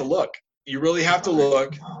really have to look. You really have to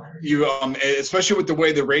look. You especially with the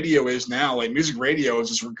way the radio is now, like music radio is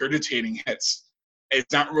just regurgitating hits.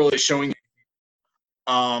 It's not really showing.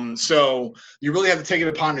 So you really have to take it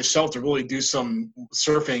upon yourself to really do some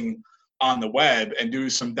surfing on the web and do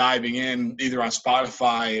some diving in either on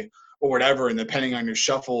Spotify or whatever, and depending on your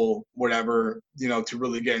shuffle, whatever, you know, to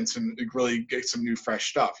really get some new fresh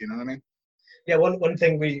stuff. You know what I mean? Yeah, one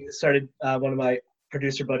thing we started, one of my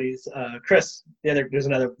producer buddies, Chris,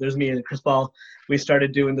 there's me and Chris Ball. We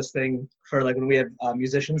started doing this thing for like when we have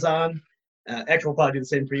musicians on. Actually, we'll probably do the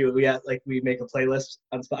same for you. We make a playlist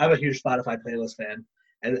on I'm a huge Spotify playlist fan,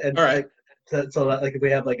 and all right. So like if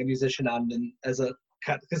we have like a musician on, and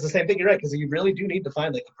because the same thing, you're right, because you really do need to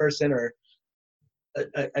find like a person or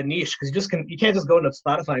a niche, because you can't just go into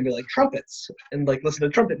Spotify and be like trumpets and like listen to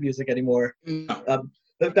trumpet music anymore. No.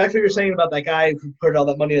 But back to what you're saying about that guy who put all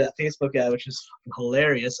that money to that Facebook ad, which is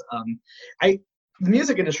hilarious. The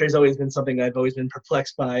music industry has always been something I've always been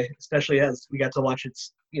perplexed by, especially as we got to watch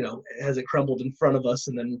as it crumbled in front of us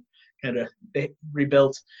and then kind of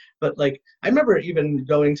rebuilt. But like, I remember even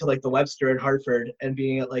going to like the Webster in Hartford and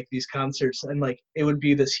being at like these concerts, and like it would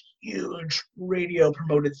be this huge radio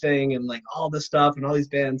promoted thing and like all this stuff and all these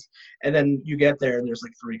bands, and then you get there and there's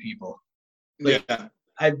like 3 people. Like, yeah.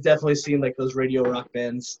 I've definitely seen like those radio rock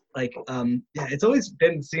bands. Like, it's always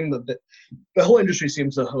been seen that the whole industry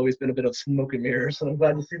seems to have always been a bit of smoke and mirrors. So I'm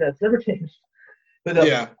glad to see that it's never changed. But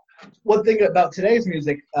yeah. One thing about today's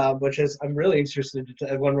music, which is I'm really interested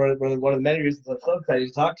in, one of the many reasons I'm so excited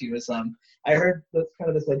to talk to you is I heard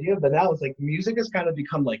this idea, but now it's like music has kind of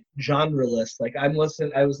become like genreless. Like I was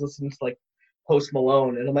listening to like Post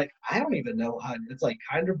Malone, and I'm like, I don't even know how. It's like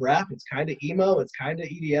kind of rap, it's kind of emo, it's kind of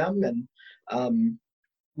EDM, and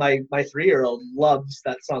my 3-year-old loves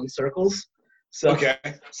that song Circles. So okay.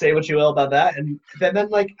 Say what you will about that. And then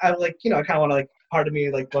like I like, I kind of want to like, part of me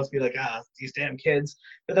like wants to be like, these damn kids.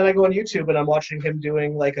 But then I go on YouTube and I'm watching him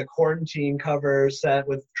doing like a Quarantine cover set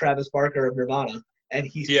with Travis Barker of Nirvana, and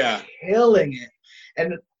he's killing it.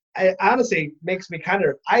 And I honestly makes me kind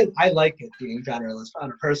of I like it being genreless on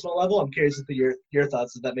a personal level. I'm curious as to your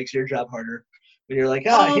thoughts if that makes your job harder when you're like,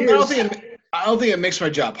 I don't think it makes my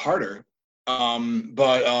job harder.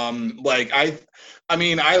 Like I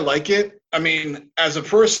mean, I like it. I mean, as a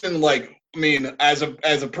person, like,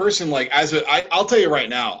 I'll tell you right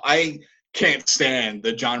now, I can't stand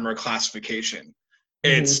the genre classification.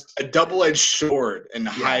 It's a double-edged sword in the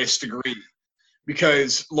highest degree,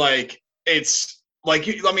 because like it's like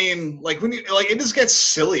I mean, like when you like it just gets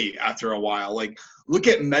silly after a while. Like look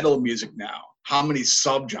at metal music now. How many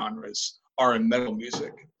subgenres are in metal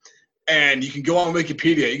music? And you can go on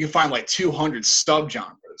Wikipedia, you can find like 200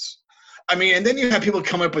 subgenres. I mean, and then you have people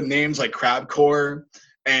come up with names like crabcore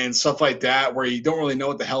and stuff like that, where you don't really know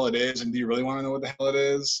what the hell it is, and do you really want to know what the hell it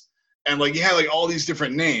is? And like you have like all these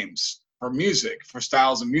different names for music, for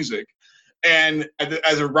styles of music. And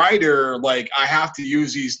as a writer, like I have to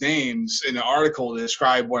use these names in an article to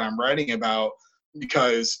describe what I'm writing about,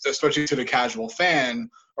 because especially to the casual fan,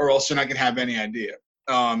 or else you're not gonna have any idea.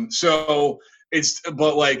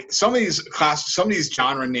 But like some of these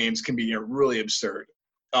genre names can be really absurd.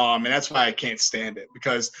 And that's why I can't stand it,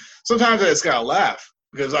 because sometimes I just gotta laugh.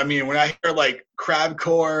 Because I mean, when I hear like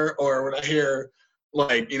crabcore, or when I hear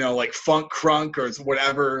like, like funk crunk or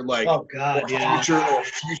whatever, like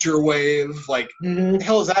future wave, like what the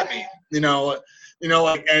hell does that mean? Like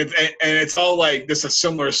and it's all like just a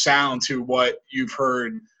similar sound to what you've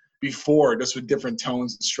heard before, just with different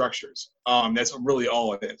tones and structures. That's really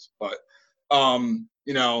all it is. But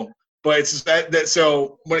But it's just that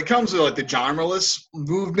so when it comes to like the genreless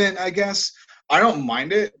movement, I guess I don't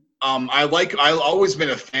mind it. I've always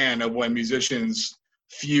been a fan of when musicians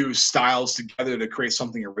fuse styles together to create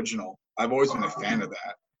something original. I've always been a fan of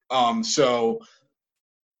that. So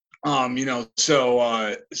when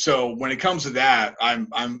it comes to that, I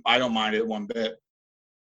don't mind it one bit.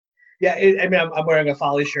 Yeah, I mean, I'm wearing a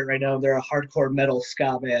Folly shirt right now. They're a hardcore metal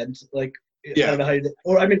ska band. Like, I Yeah. don't know how you,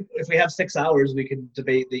 or I mean, if we have 6 hours, we could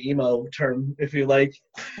debate the emo term if you like.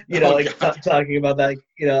 You know, Oh, like God. talking about that.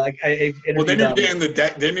 You know, like I Well, then interviewed.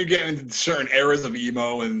 then you're getting into certain eras of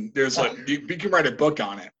emo, and there's like you can write a book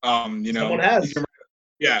on it. You know, Someone you has. can,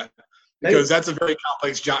 yeah, because that's a very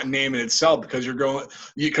complex name in itself. Because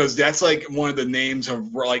that's like one of the names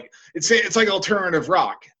of like it's like alternative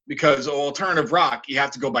rock. Because alternative rock, you have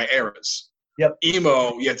to go by eras. Yep.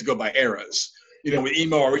 Emo, you have to go by eras. You know, with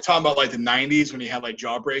emo, are we talking about like the '90s when you had like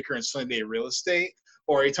Jawbreaker and Sunday Real Estate,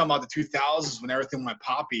 or are you talking about the 2000s when everything went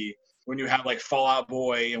poppy? When you had like Fall Out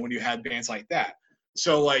Boy and when you had bands like that.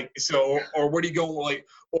 Or what are you going like?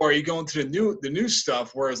 Or are you going to the new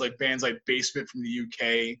stuff? Whereas like bands like Basement from the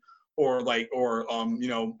UK, or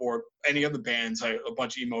any other bands, like a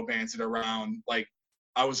bunch of emo bands that are around. Like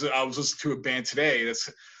I was listening to a band today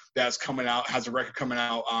that's coming out, has a record coming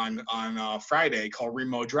out on Friday called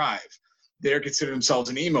Remo Drive. They're considered themselves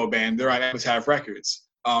an emo band. They're on Epitaph Records.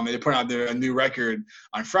 And they put out a new record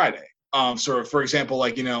on Friday. So for example,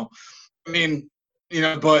 like,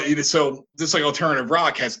 so this like alternative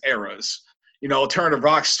rock has eras. Alternative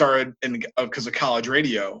rock started because of college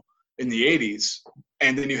radio in the 80s,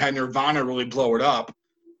 and then you had Nirvana really blow it up,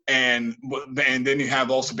 and then you have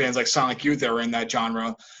also bands like Sonic Youth that are in that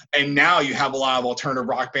genre, and now you have a lot of alternative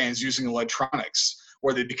rock bands using electronics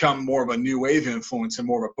where they become more of a new wave influence and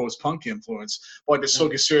more of a post-punk influence, but they're still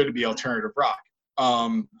considered to be alternative rock.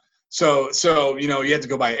 So you have to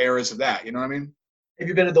go by eras of that. You know what I mean? Have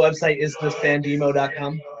you been to the website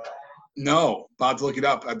isthisbandemo.com? No, about to look it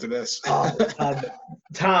up after this.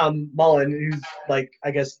 Tom Mullen, who's like I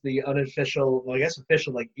guess the unofficial, well, I guess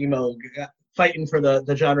official like emo fighting for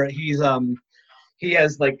the genre. He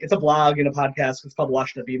has like it's a blog and a podcast. It's called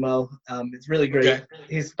Washed Up Emo. It's really great.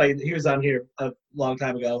 Okay. He was on here a long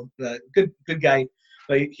time ago. Good guy.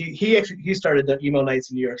 But he started the emo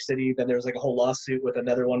nights in New York City. Then there was like a whole lawsuit with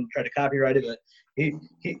another one trying to copyright it. But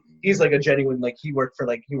he's like a genuine like he worked for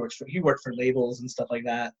labels and stuff like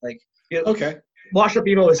that. Like okay. Wash Up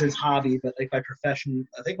Emo is his hobby, but like by profession,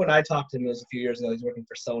 I think when I talked to him, it was a few years ago. He's working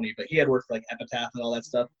for Sony, but he had worked for like Epitaph and all that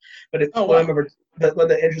stuff. But I remember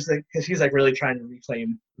the interesting because he's like really trying to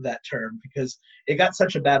reclaim that term because it got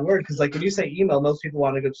such a bad word. Because like when you say emo, most people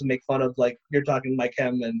want to go to make fun of like you're talking Mike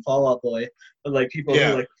Hem and Fall Out Boy, but like people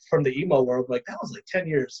who like from the emo world, like that was like 10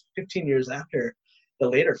 years, 15 years after the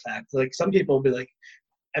later fact. Like some people will be like,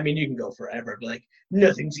 I mean, you can go forever, but like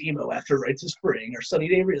nothing's emo after Rites of Spring or Sunny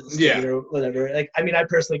Day Real Estate or whatever. Like, I mean, I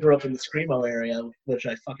personally grew up in the screamo area, which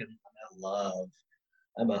I love.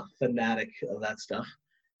 I'm a fanatic of that stuff.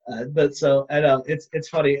 But so I know it's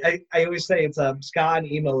funny. I always say it's ska and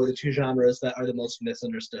emo are the two genres that are the most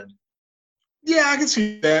misunderstood. Yeah, I can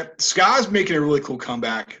see that. Ska's making a really cool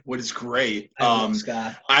comeback, which is great. I love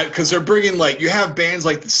ska. Because they're bringing you have bands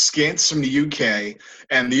like the Skints from the UK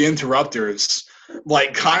and the Interrupters.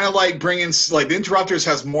 Like kind of like bringing like the Interrupters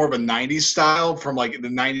has more of a 90s style from like the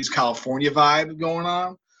 90s California vibe going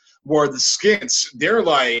on, where the Skints they're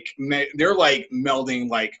like melding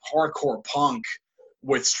like hardcore punk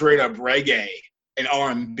with straight up reggae and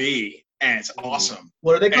R&B, and it's awesome.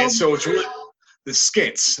 What are they called? And so it's really the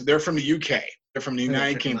Skints. They're from the UK. They're from the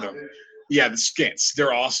United Kingdom. Yeah, the Skints.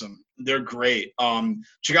 They're awesome. They're great.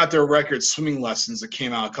 Check out their record Swimming Lessons that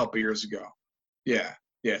came out a couple years ago. Yeah,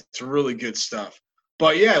 it's really good stuff.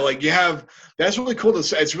 But yeah, like that's really cool to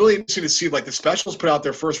see. It's really interesting to see like the Specials put out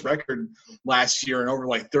their first record last year in over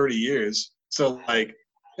like 30 years. So like,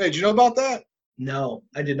 hey, did you know about that? No,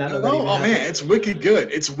 I did not know that. Oh man, it's wicked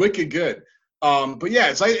good. It's wicked good. But yeah,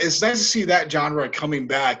 it's nice to see that genre coming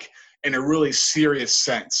back in a really serious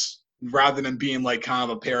sense, rather than being like kind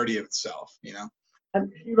of a parody of itself, you know?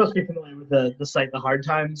 And you must be familiar with the site The Hard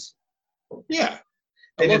Times. Yeah.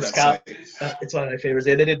 They did Ska. It's one of my favorites.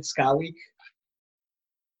 They did Ska Week.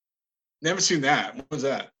 Never seen that. What was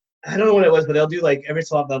that? I don't know what it was, but they'll do like every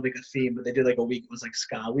so often they'll make a theme, but they did like a week. It was like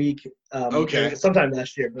Ska Week. Okay. Sometime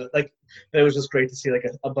last year, but it was just great to see like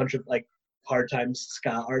a bunch of like Hard Times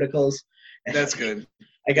ska articles. That's good.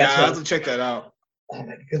 I have to check that out.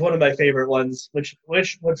 Because one of my favorite ones, which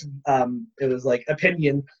it was like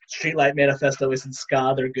opinion, Streetlight Manifesto isn't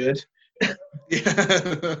ska, they're good.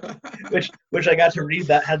 Yeah. which I got to read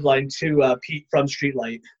that headline to Pete from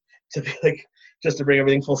Streetlight to be like, just to bring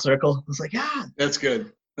everything full circle. I was like, yeah, That's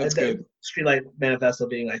good. That's good. Streetlight Manifesto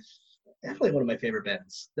being like definitely one of my favorite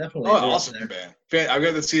bands. Definitely. Oh, they're up awesome there. band. I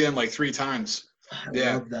got to see them like 3 times. I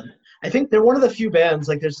Yeah. love them. I think they're one of the few bands,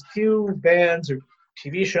 like there's a few bands or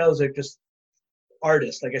TV shows that are just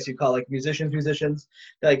artists, I guess you call it, like musicians.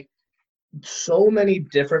 Like so many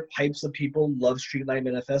different types of people love Streetlight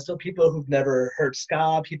Manifesto. People who've never heard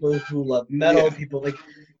ska, people who love metal, Yeah. people like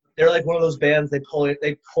they're like one of those bands they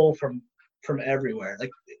pull from everywhere.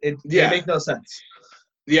 Like they make no sense.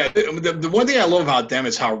 Yeah, the one thing I love about them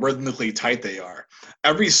is how rhythmically tight they are.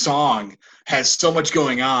 Every song has so much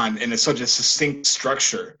going on, and it's such a succinct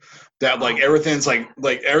structure that like everything's like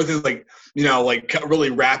really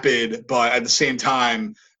rapid, but at the same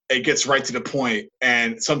time it gets right to the point.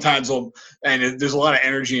 And sometimes there's a lot of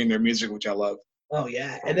energy in their music, which I love. Oh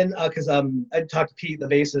yeah, and then because I talked to Pete, the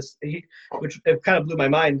bassist, which it kind of blew my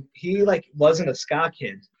mind. He like wasn't a ska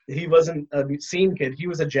kid. He wasn't a scene kid. He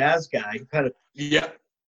was a jazz guy. Kind of. Yeah.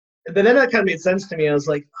 But then that kind of made sense to me. I was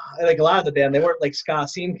like a lot of the band, they weren't like ska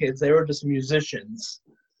scene kids. They were just musicians.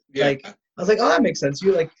 Yeah. Like I was like, oh, that makes sense.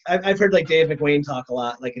 You like I've heard like Dave McWayne talk a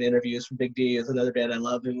lot, like in interviews from Big D, is another band I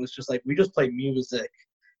love, and it was just like we just play music.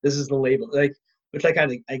 This is the label, like, which I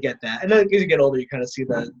get that. And then as you get older, you kind of see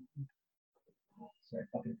the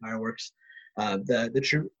fucking fireworks,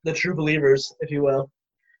 the true believers, if you will.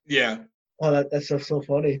 Yeah. Oh, that's so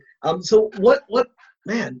funny. So what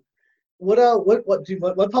man? What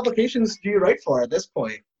publications do you write for at this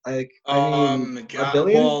point? Like, I mean, a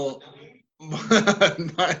billion? Well,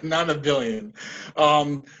 not a billion.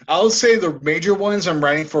 I'll say the major ones I'm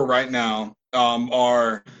writing for right now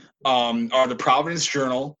are the Providence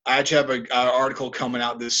Journal. I actually have an article coming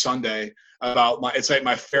out this Sunday about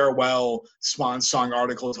my farewell swan song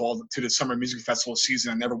article to the summer music festival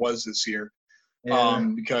season. I never was this year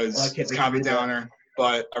because it's kind of a downer.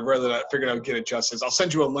 But I figured I would get it justice. I'll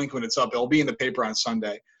send you a link when it's up. It'll be in the paper on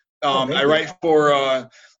Sunday. I write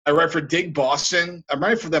for Dig Boston. I'm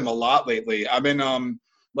writing for them a lot lately. I've been I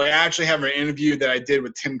actually have an interview that I did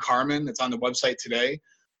with Tim Carmen. It's on the website today.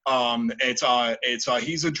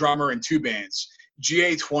 He's a drummer in 2 bands,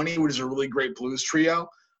 GA20, which is a really great blues trio,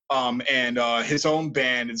 and his own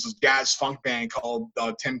band is a jazz funk band called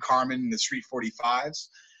Tim Carmen and the Street 45s.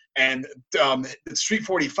 And the Street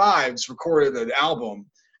 45s recorded an album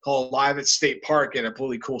called Live at State Park at a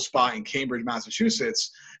really cool spot in Cambridge,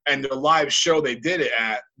 Massachusetts. And the live show they did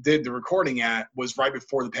the recording at was right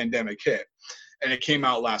before the pandemic hit. And it came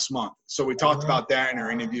out last month. So we talked about that in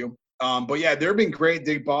our interview. But yeah, they've been great.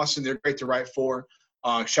 Dig Boston, they're great to write for.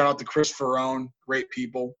 Shout out to Chris Ferrone, great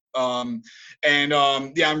people. I'm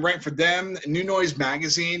writing for them. New Noise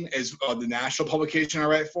Magazine is the national publication I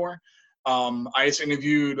write for. I just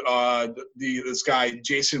interviewed this guy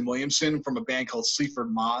Jason Williamson from a band called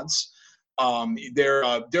Sleaford Mods. They're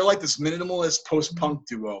like this minimalist post-punk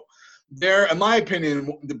duo. They're, in my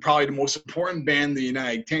opinion, probably the most important band in the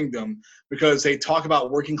United Kingdom because they talk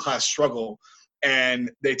about working class struggle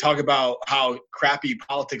and they talk about how crappy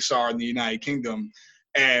politics are in the United Kingdom.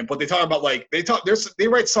 But they talk about they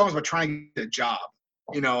write songs about trying to get a job.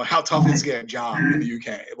 You know, how tough it is to get a job in the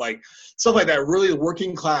UK, like stuff like that. Really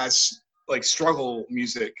working class like struggle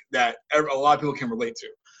music that a lot of people can relate to.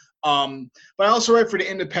 But I also write for The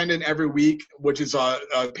Independent every week, which is a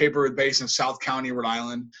paper based in South County, Rhode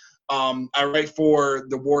Island. I write for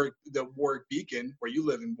the Warwick Beacon, where you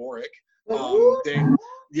live in Warwick. They're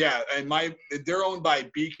owned by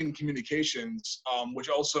Beacon Communications, which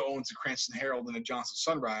also owns the Cranston Herald and the Johnson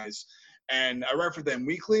Sunrise. And I write for them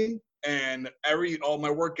weekly, and all my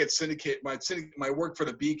work gets syndicated. My work for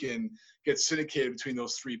the Beacon gets syndicated between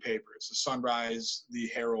those 3 papers: the Sunrise, the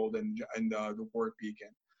Herald, and the Warwick Beacon.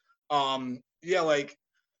 I've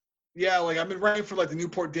been writing for like the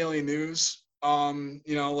Newport Daily News.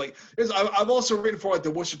 I've also written for like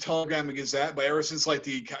the Worcester Telegram and Gazette, but ever since like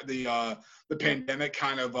the pandemic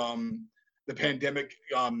kind of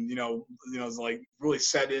like really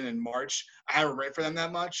set in March, I haven't written for them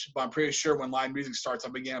that much, but I'm pretty sure when live music starts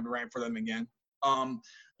up again, I'll be writing for them again. So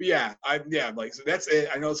that's it.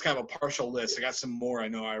 I know it's kind of a partial list. I got some more I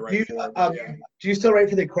know I write for. Do you still write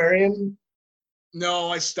for the Aquarium? No,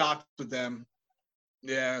 I stopped with them.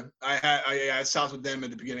 Yeah, I stopped with them at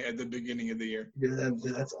the beginning of the year. Yeah,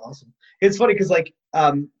 that's awesome. It's funny because like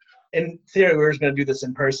in theory we were just gonna do this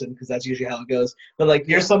in person because that's usually how it goes. But like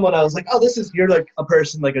you're someone I was like, oh, you're like a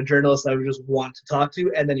person, like a journalist I would just want to talk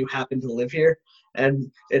to, and then you happen to live here,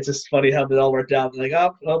 and it's just funny how it all worked out. Like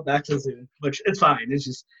back to Zoom, which it's fine. It's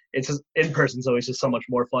just in person's always just so much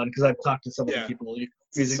more fun because I've talked to so many people.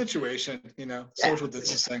 It's a situation, social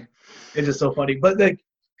distancing. It's just so funny, but like.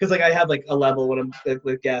 because like I have like a level when I'm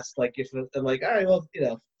with guests, like if I'm like, all right, well,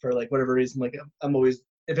 for like whatever reason, like I'm always,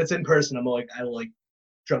 if it's in person, I will like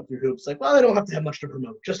jump through hoops. Like, well, I don't have to have much to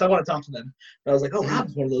promote. Just I want to talk to them. And I was like, oh,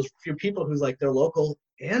 Rob's one of those few people who's like they're local,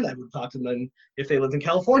 and I would talk to them if they lived in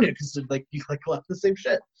California because like you like collect the same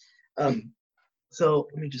shit. So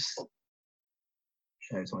let me just.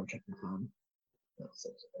 I just want to check the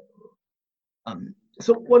time.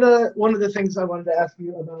 So one of the things I wanted to ask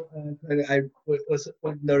you about, I was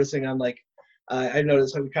noticing on like, I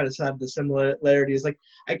noticed how we kind of have the similarities. Like,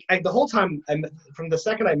 I the whole time from the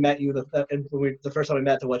second I met you, the first time I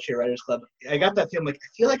met the What's Your Writers Club, I got that feeling like I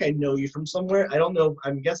feel like I know you from somewhere. I don't know.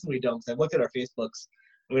 I'm guessing we don't, because I've looked at our Facebooks.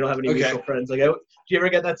 We don't have any mutual friends. Like, do you ever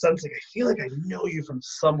get that sense? Like, I feel like I know you from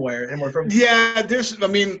somewhere, and we're from. Yeah, I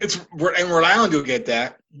mean, in Rhode Island you'll get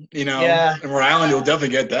that. Yeah. In Rhode Island you'll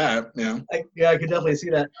definitely get that. I could definitely see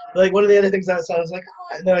that. But like one of the other things I saw, I was like,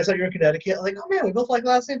 oh, and then I saw you're in Connecticut. I'm like, oh man, we both like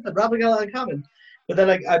last name, but probably got a lot in common. But then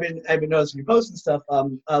like I've been noticing your posts and stuff.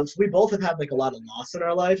 So we both have had like a lot of loss in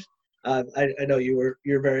our life. I know you were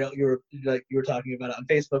talking about it on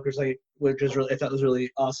Facebook or something, which is really, I thought was really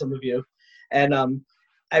awesome of you. And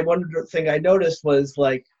one thing I noticed was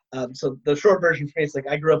like, so the short version for me is like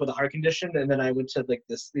I grew up with a heart condition, and then I went to like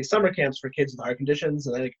these summer camps for kids with heart conditions,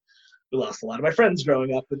 and we lost a lot of my friends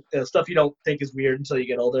growing up with stuff you don't think is weird until you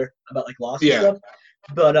get older about like loss and stuff.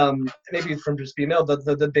 But maybe from just being male,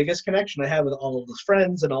 the biggest connection I had with all of those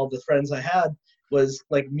friends and all the friends I had was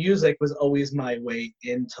like music was always my way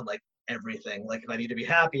into like everything. Like if I need to be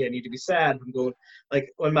happy, I need to be sad. I'm going like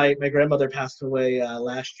when my grandmother passed away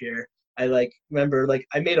last year. I like remember like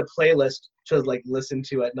I made a playlist to like listen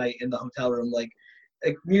to at night in the hotel room. Like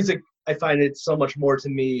music, I find it so much more to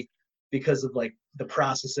me because of like the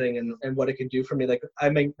processing and what it can do for me. Like I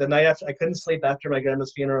mean, the night after I couldn't sleep after my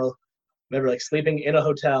grandma's funeral. I remember like sleeping in a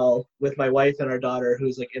hotel with my wife and our daughter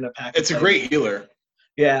who's like in a pack. It's a great healer.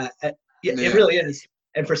 Yeah, it really is.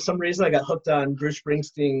 And for some reason, I got hooked on Bruce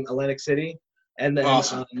Springsteen, Atlantic City, and then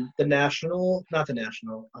awesome. Not the National.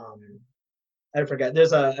 I forgot.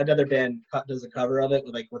 There's another band does a cover of it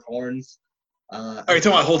with horns. Are you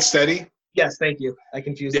talking about Hold Steady? Yes, thank you. I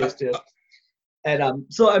confused those two. And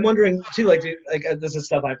so I'm wondering too, like this is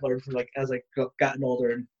stuff I've learned from like as I gotten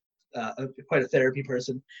older and quite a therapy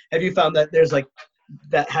person. Have you found that there's like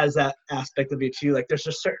that has that aspect of you too? Like there's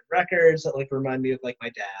just certain records that like remind me of like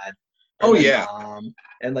my dad. Oh yeah. Mom,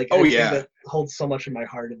 and like that holds so much in my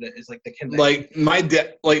heart of it is like the connection. Like my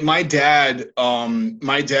dad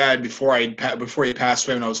before he passed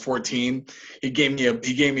away when I was 14, he gave me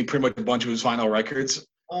pretty much a bunch of his vinyl records.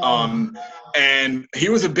 And he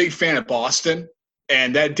was a big fan of Boston,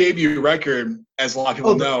 and that debut record, as a lot of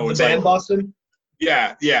people know, the band like, Boston.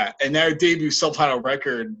 Yeah, and their debut self-titled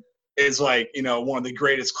record is like one of the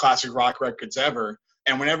greatest classic rock records ever.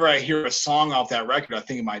 And whenever I hear a song off that record, I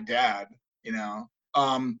think of my dad.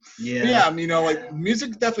 Like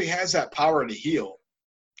music definitely has that power to heal,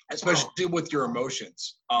 especially with your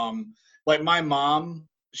emotions. Like my mom,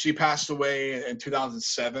 she passed away in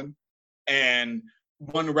 2007, and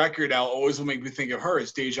one record that'll always will make me think of her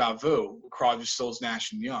is Deja Vu, Crosby, Stills,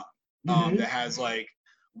 Nash and Young. That has like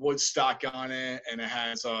Woodstock on it, and it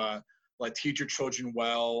has like Teach Your Children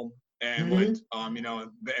Well, and like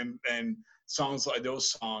and songs like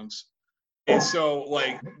those songs. And so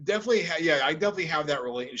like definitely I definitely have that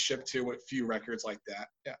relationship too with few records like that.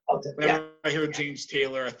 Yeah. Whenever I hear James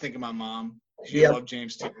Taylor, I think of my mom. She loved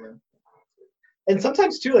James Taylor. And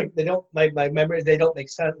sometimes too, like they don't my memories, they don't make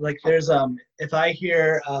sense. Like there's if I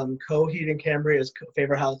hear Coheed and Cambria's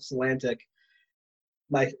Favorite House Atlantic,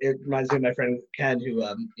 it reminds me of my friend Ken, who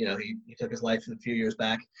he took his life a few years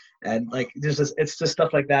back, and like there's just it's just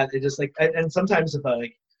stuff like that. It just like and sometimes if I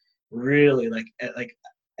like really like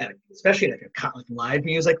especially like live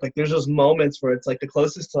music, like there's those moments where it's like the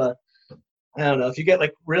closest to I don't know if you get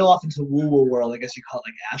like real off into woo-woo world, I guess you call it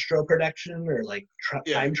like astro projection or like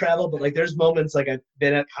time travel, but like there's moments like I've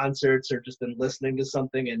been at concerts or just been listening to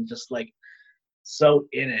something and just like so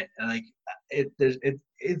in it, and like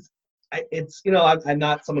it's I'm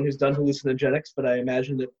not someone who's done hallucinogenics, but I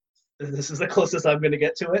imagine that this is the closest I'm going to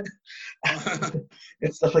get to it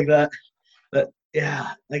and stuff like that. But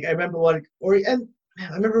yeah, like I remember I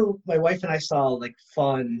remember my wife and I saw like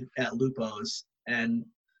Fun at Lupo's, and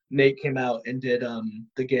Nate came out and did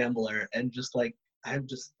The Gambler, and just like I'm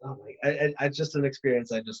just I just an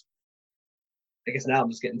experience. I guess now I'm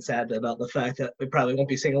just getting sad about the fact that we probably won't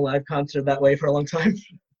be seeing a live concert that way for a long time.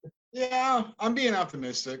 Yeah, I'm being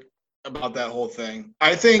optimistic about that whole thing.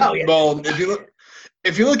 I think well,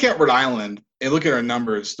 if you look at Rhode Island and look at our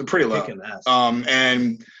numbers, they're pretty low.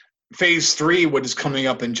 And Phase 3, which is coming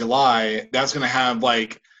up in July, that's going to have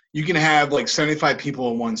like you can have like 75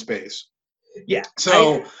 people in one space. Yeah.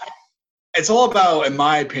 So it's all about, in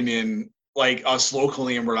my opinion, like us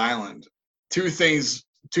locally in Rhode Island. Two things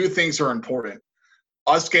are important.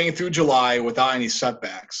 Us getting through July without any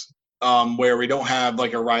setbacks, where we don't have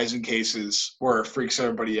like a rise in cases where it freaks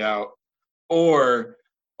everybody out, or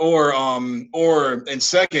and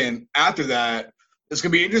second, after that, it's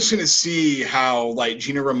gonna be interesting to see how like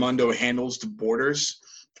Gina Raimondo handles the borders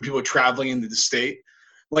for people traveling into the state.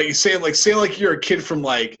 Like you say like you're a kid from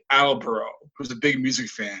like Attleboro who's a big music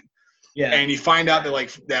fan, Yeah. and you find out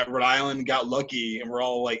that Rhode Island got lucky and we're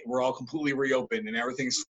all completely reopened and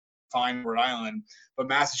everything's fine in Rhode Island, but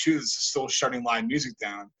Massachusetts is still shutting live music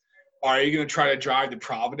down. Are you going to try to drive to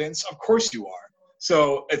Providence? Of course you are.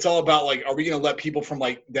 So it's all about like, are we going to let people from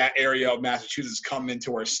like that area of Massachusetts come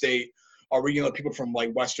into our state? Are we going to let people from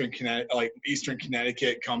like Eastern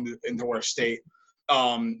Connecticut come into our state?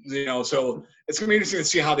 So it's going to be interesting to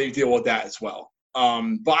see how they deal with that as well.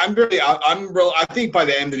 But I think by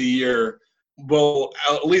the end of the year, we'll,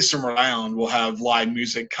 at least in Rhode Island, we'll have live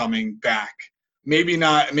music coming back. Maybe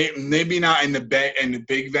not in the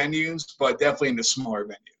big venues, but definitely in the smaller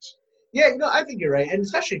venues. Yeah, no, I think you're right. And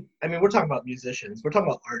especially, I mean, we're talking about musicians. We're talking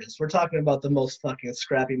about artists. We're talking about the most fucking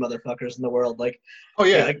scrappy motherfuckers in the world. Like, oh,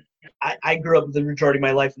 yeah. Like, I grew up the majority of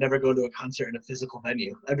my life never going to a concert in a physical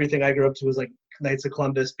venue. Everything I grew up to was like Knights of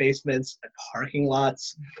Columbus, basements, parking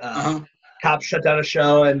lots. Cops shut down a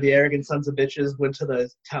show, and the arrogant sons of bitches went to the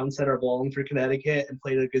town center of Wallingford, Connecticut, and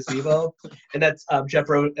played a gazebo. And that's Jeff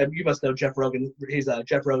Rogan. You must know Jeff Rogan. He's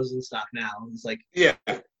Jeff Rosenstock now. He's like, yeah,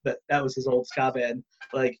 that was his old ska band.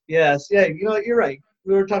 Like, yes, yeah, you know, you're right.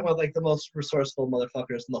 We were talking about like the most resourceful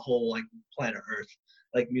motherfuckers in the whole like planet Earth,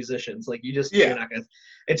 like musicians. Like you're not gonna.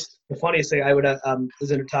 It's the funniest thing. I was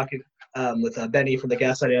in talking with Benny from the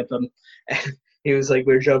Gaslight Anthem. And he was like,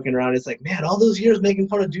 we were joking around. It's like, man, all those years making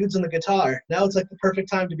fun of dudes on the guitar. Now it's like the perfect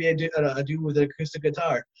time to be a dude with an acoustic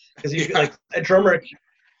guitar. Because you like a drummer,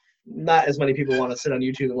 not as many people want to sit on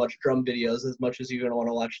YouTube and watch drum videos as much as you're going to want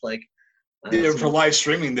to watch like. For live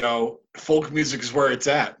streaming though, folk music is where it's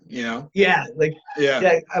at, you know? Yeah. Like,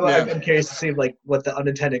 I'm curious to see like what the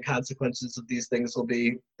unintended consequences of these things will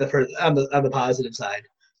be on the positive side.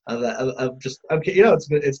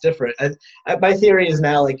 It's different. My theory is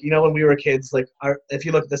now, like, you know, when we were kids, like, if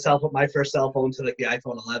you look at the my first cell phone to like the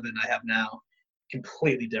iPhone 11 I have now,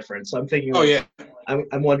 completely different. So I'm thinking,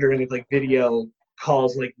 I'm wondering if like video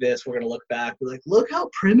calls like this, we're gonna look back, we're like, look how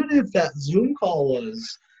primitive that Zoom call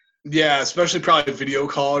was. Yeah, especially probably video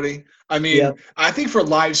quality. I mean, I think for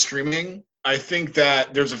live streaming, I think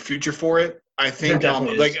that there's a future for it. I think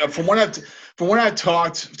from what I've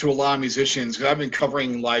talked to a lot of musicians, because I've been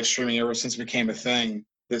covering live streaming ever since it became a thing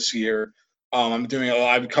this year.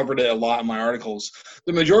 I've covered it a lot in my articles.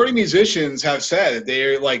 The majority of musicians have said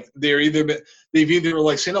they've either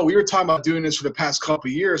like saying, no, we were talking about doing this for the past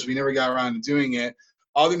couple of years, we never got around to doing it.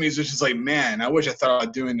 Other musicians like, man, I wish I thought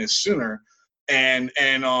about doing this sooner. And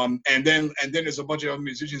then there's a bunch of other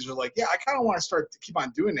musicians who are like, yeah, I kind of want to keep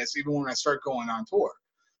on doing this even when I start going on tour,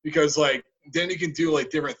 because like then you can do like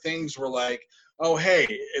different things where like, oh hey,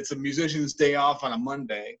 it's a musician's day off on a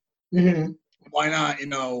Monday. Mm-hmm.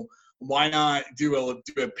 Why not do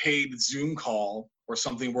a paid Zoom call or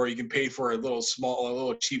something where you can pay for a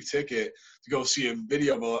little cheap ticket to go see a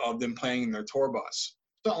video of them playing in their tour bus.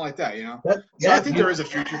 Something like that, you know. I think there is a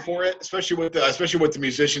future for it, especially with the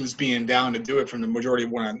musicians being down to do it from the majority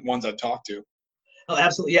of ones I've talked to. Oh,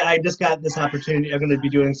 absolutely. Yeah, I just got this opportunity. I'm going to be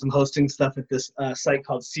doing some hosting stuff at this site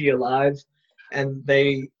called See You Live, and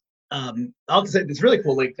they, I'll say it's really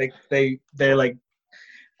cool. Like they're like,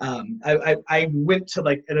 I went to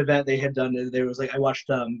like an event they had done. And there was like I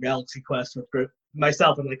watched Galaxy Quest with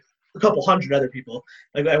myself and like a couple hundred other people.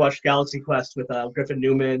 Like I watched Galaxy Quest with Griffin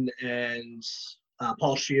Newman and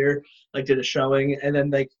Paul Scheer, like did a showing, and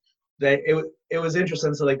then like it was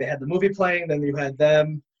interesting. So like they had the movie playing, then you had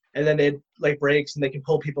them, and then they had like breaks, and they can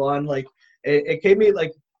pull people on. Like it gave me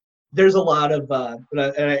like there's a lot of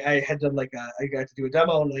I had done like I got to do a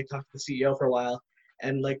demo and like talk to the CEO for a while,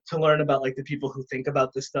 and like to learn about like the people who think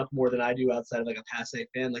about this stuff more than I do outside of like a passe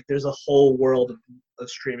fan. Like there's a whole world of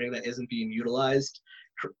streaming that isn't being utilized,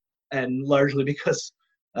 and largely because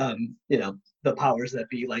the powers that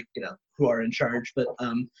be, like, who are in charge. But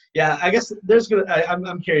I guess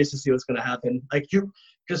I'm curious to see what's gonna happen. Like, you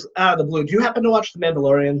just out of the blue, do you happen to watch The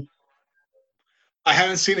Mandalorian? I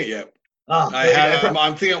haven't seen it yet. Oh,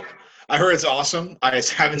 I'm thinking. I heard it's awesome. I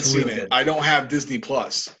just haven't seen it. I don't have Disney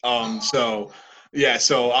Plus. So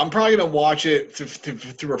I'm probably gonna watch it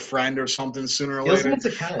through a friend or something sooner or later.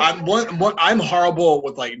 I'm horrible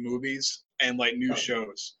with like movies and like new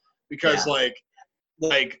shows because like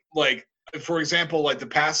like for example, like the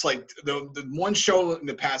past like the one show in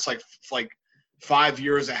the past like 5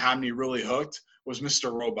 years that had me really hooked was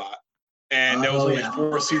Mr. Robot, and that was Oh, only yeah.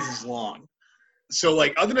 4 seasons long. So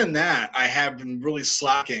like other than that, I have been really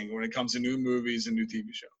slacking when it comes to new movies and new TV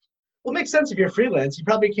shows. Well, it makes sense if you're freelance. You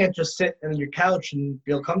probably can't just sit on your couch and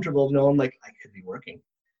feel comfortable knowing like I could be working.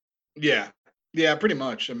 Yeah, yeah, pretty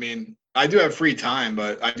much. I mean, I do have free time,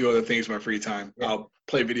 but I do other things in my free time. Yeah. I'll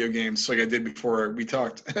play video games like I did before we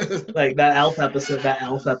talked. Like that Elf episode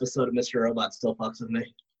of Mr. Robot still fucks with me.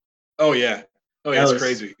 Oh yeah, oh yeah, That it's was-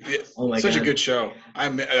 crazy. Yeah, Oh my such god. a good show. I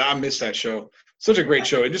miss that show. Such a great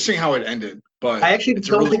show. Interesting how it ended, but I actually it's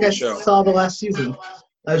a don't really think I good show. saw the last season.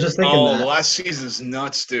 I was just thinking Oh, that. the last season's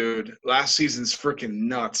nuts, dude. Last season's freaking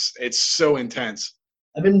nuts. It's so intense.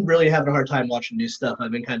 I've been really having a hard time watching new stuff.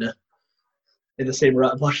 I've been kind of in the same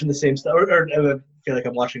rut, watching the same stuff. Or I feel like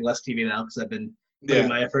I'm watching less TV now because I've been putting Yeah.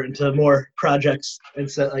 my effort into more projects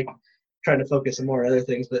instead, like trying to focus on more other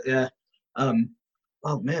things. But yeah,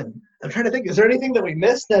 oh man, I'm trying to think. Is there anything that we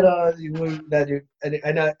missed that I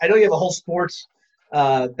know you have a whole sports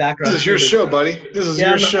background. This is your too, but show, buddy. This is Yeah,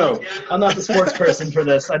 your I'm not- show. I'm not the sports person for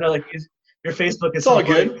this. I know like your Facebook is It's all so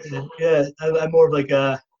good. bright. Yeah, I'm more of like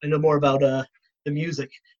I know more about the music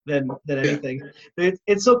than anything. But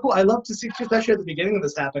it's so cool. I love to see, especially at the beginning of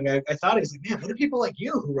this happening. I thought it was like, man, what do people like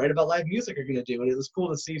you who write about live music are gonna do? And it was cool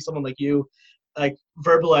to see someone like you, like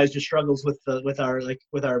verbalize your struggles with our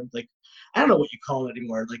I don't know what you call it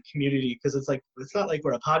anymore, like community, because it's like it's not like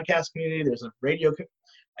we're a podcast community. There's a radio,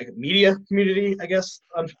 like a media community, I guess.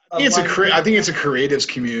 I think it's a creatives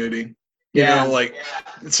community. You Yeah. know, like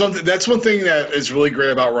it's something. That's one thing that is really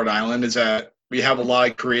great about Rhode Island is that we have a lot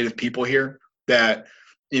of creative people here that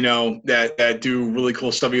that do really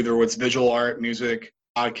cool stuff. Either it's visual art, music,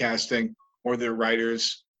 podcasting, or they're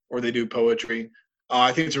writers, or they do poetry.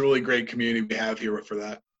 I think it's a really great community we have here for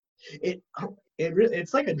that.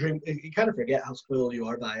 It's like a dream. You kind of forget how spoiled you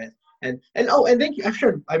are by it. And thank you. I'm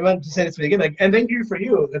sure I meant to say this to the beginning. And thank you for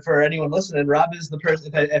anyone listening. Rob is the person.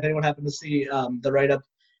 If anyone happened to see the write up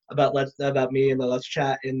about me and the Let's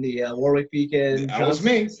Chat in the Warwick Beacon. That was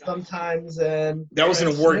me. Sometimes and That was in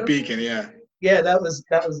a Warwick Beacon, yeah. Yeah, that was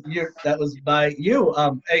by you.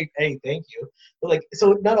 Hey, thank you. But like,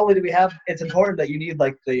 so not only do we have, it's important that you need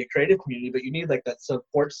like the creative community, but you need like that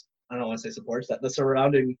supports. I don't want to say supports that the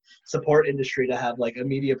surrounding support industry to have like a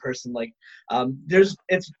media person. Like, it's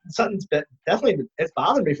something's definitely it's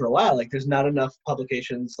bothered me for a while. Like, there's not enough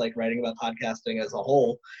publications like writing about podcasting as a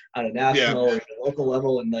whole on a national or local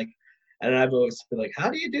level, and like. And I've always been like,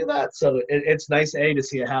 how do you do that? So it's nice, to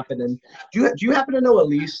see it happen. And do you happen to know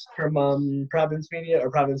Elise from Providence Media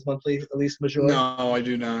or Providence Monthly, Elise Major? No, I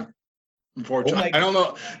do not. Unfortunately, Oh I don't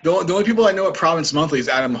know. The only people I know at Providence Monthly is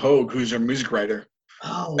Adam Hogue, who's a music writer.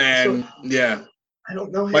 Oh, And so yeah, I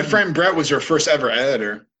don't know him. my friend Brett was her first ever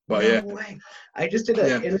editor. But yeah, No way. I just did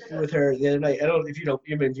an interview with her the other night. I don't know if you know,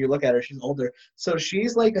 even if you look at her, she's older. So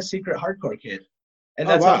she's like a secret hardcore kid. And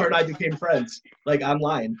that's how her and I became friends, like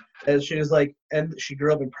online. And she was like, and she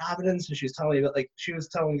grew up in Providence, and she was telling me about, like, she was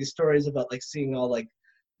telling these stories about, like, seeing all, like,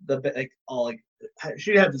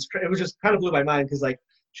 she had this, it was just kind of blew my mind because, like,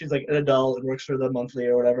 she's, like, an adult and works for the Monthly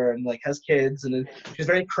or whatever and, like, has kids. And then she's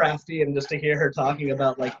very crafty. And just to hear her talking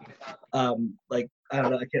about, like, I don't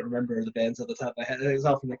know, I can't remember the bands at the top of my head. It was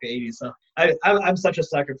all from, like, the 80s. So I'm such a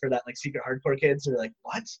sucker for that, like, secret hardcore kids who are like,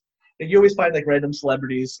 what? And you always find, like, random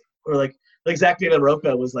celebrities or, like Zach De La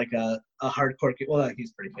Rocha was like a hardcore kid. Well,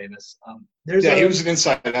 he's pretty famous. he was an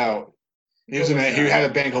Inside Out. He had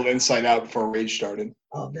a band called Inside Out before Rage started.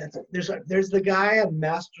 Oh, there's the guy on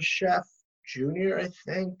Master Chef Junior, I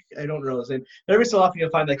think. I don't know his name. But every so often you'll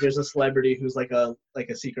find like there's a celebrity who's like a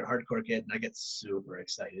secret hardcore kid, and I get super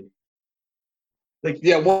excited. I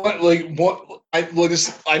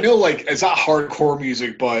know like it's not hardcore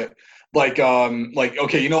music, but like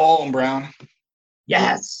okay, you know Alton Brown?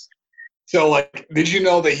 Yes. So, like, did you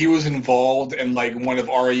know that he was involved in, like, in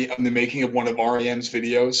the making of one of REM's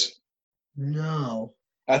videos? No.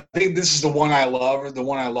 I think this is The One I Love, or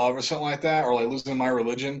something like that, or, like, Losing My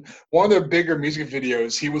Religion. One of their bigger music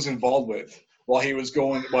videos he was involved with while he was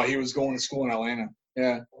going to school in Atlanta.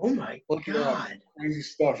 Yeah. Oh, my God. Crazy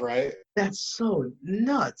stuff, right? That's so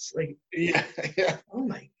nuts. Like, yeah. Oh,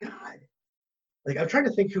 my God. Like, I'm trying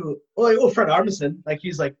to think who – Fred Armisen. Like,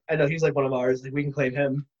 I know he's, like, one of ours. Like, we can claim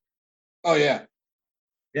him. Oh yeah.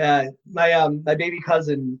 Yeah, my baby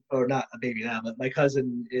cousin, or not a baby now, but my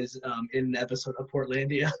cousin is in an episode of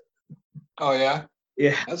Portlandia. Oh yeah.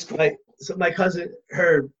 Yeah, that's cool. My cousin,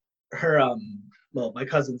 my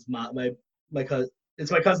cousin's mom, my cousin,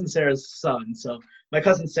 it's my cousin Sarah's son. So my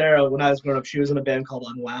cousin Sarah, when I was growing up, she was in a band called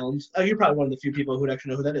Unwound. Oh, you're probably one of the few people who'd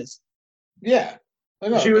actually know who that is. Yeah. I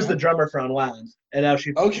know She was the that. drummer for Unwound, and now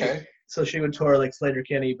Okay. so she would tour like Slater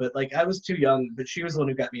Kinney, but like I was too young, but she was the one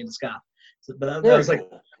who got me into ska. So, but that Very was like,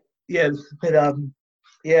 cool. yeah, but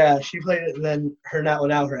yeah, she played it, and then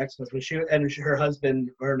now her ex-husband, her husband,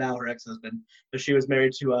 or now her ex-husband, but she was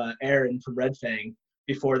married to Aaron from Red Fang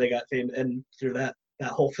before they got famous, and through that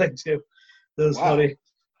whole thing too. That was Wow. funny.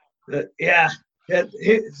 Yeah.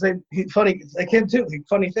 Funny, like him too. Like,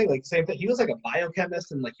 funny thing, like same thing. He was like a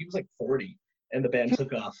biochemist, and like he was like 40, and the band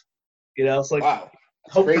took off. You know, it's like Wow.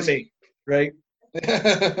 hope for Crazy. me, right?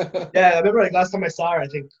 Yeah, I remember like last time I saw her, I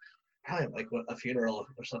think probably like a funeral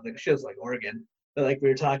or something. She was like Oregon, but like we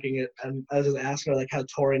were talking, and I was just asking her like how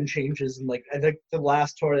touring changes, and like I think the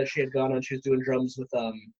last tour that she had gone on, she was doing drums with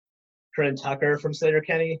Corinne Tucker from Slater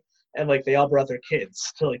Kenny, and like they all brought their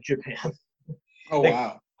kids to like Japan. Oh Like,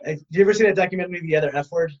 wow. do you ever see that documentary, The Other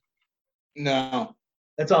F Word? No.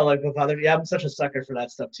 That's all like with father. Yeah, I'm such a sucker for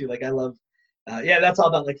that stuff too. Like I love, yeah, that's all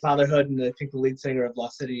about like fatherhood, and I think the lead singer of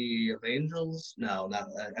Lost City of Angels. No, not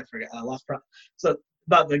I forget. Lost Pro. So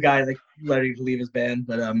about the guy like letting to leave his band,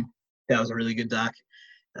 but that was a really good doc.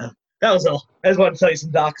 That was all. I just wanted to tell you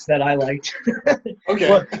some docs that I liked. Okay.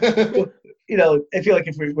 Well, you know, I feel like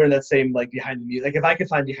if we're in that same like behind the music, like if I could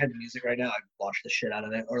find behind the music right now, I'd watch the shit out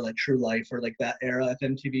of it, or like True Life, or like that era of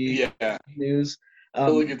MTV Yeah. News.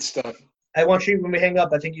 Really good stuff. I want you, when we hang up,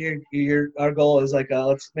 I think our goal is like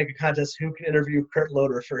let's make a contest who can interview Kurt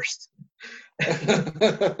Loder first,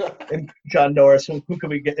 and John Norris. Who can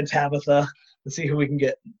we get, and Tabitha, and see who we can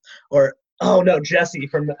get, or oh no, Jesse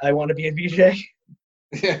from I Want to Be a VJ.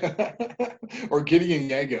 Yeah. Or Gideon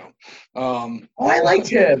Yago. Oh, I liked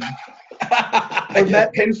him. Or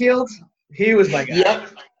Matt Pinfield. He was my guy. Yeah.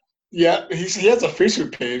 Yeah. He has a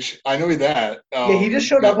Facebook page. I know that. Yeah, he just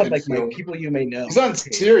showed Matt up on like my Pinfield. people you may know. He's on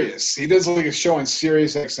page. Sirius. He does like a show on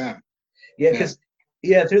Sirius XM. Yeah, because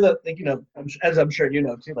through the like as I'm sure you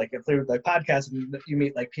know too, like if through like podcasts, you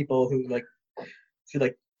meet like people who like through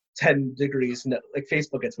like 10 degrees, like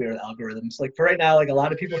Facebook gets weird algorithms. Like for right now, like a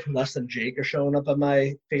lot of people from Less Than Jake are showing up on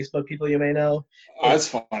my Facebook people you may know. Oh, that's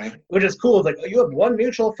funny. Which is cool. Like, oh, you have one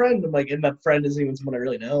mutual friend, and like, and that friend isn't even someone I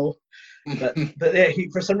really know. But yeah, he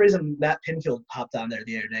for some reason Matt Pinfield popped on there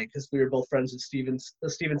the other day because we were both friends with Steven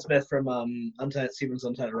Smith from Steven's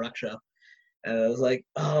Untitled Rock Show, and I was like,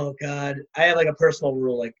 oh god, I have like a personal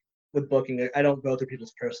rule like with booking. I don't go through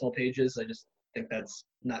people's personal pages. I just think that's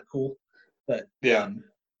not cool. But Yeah.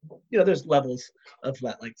 you know, there's levels of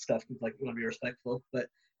that like stuff. Like you want to be respectful, but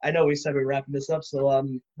I know we said we're wrapping this up. So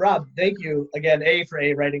Rob, thank you again, for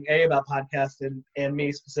writing about podcasting and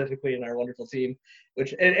me specifically and our wonderful team,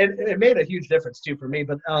 which it made a huge difference too for me.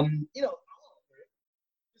 But you know,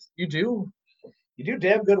 you do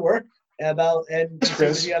damn good work about and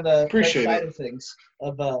Chris. on the Appreciate right side it. of things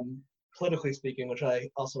of politically speaking, which I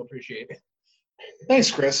also appreciate. Thanks,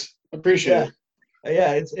 Chris. Appreciate Yeah. it.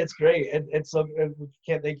 Yeah, it's great. It's so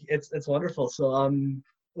can't think it's wonderful. So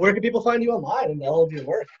where can people find you online and all of your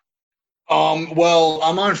work? Well,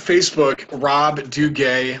 I'm on Facebook, Rob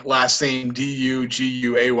Dugay, last name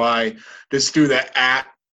Duguay. Just do the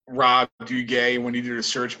 @ Rob Dugay when you do the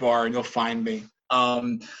search bar, and you'll find me.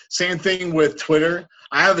 Same thing with Twitter.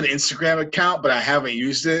 I have an Instagram account, but I haven't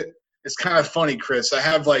used it. It's kind of funny, Chris. I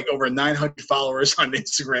have like over 900 followers on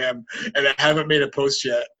Instagram, and I haven't made a post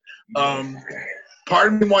yet.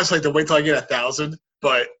 Part of me wants like to wait till I get 1,000,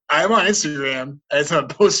 but I'm on Instagram. I just haven't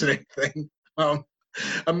posted anything.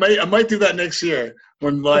 I might do that next year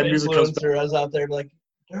when live music comes back. Influencer, I was out there like,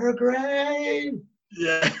 they're great.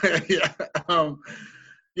 Yeah, yeah,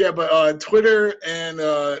 yeah. But Twitter and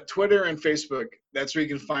Facebook. That's where you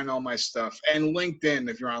can find all my stuff. And LinkedIn,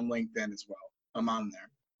 if you're on LinkedIn as well, I'm on there.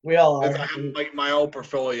 We all are. Like my whole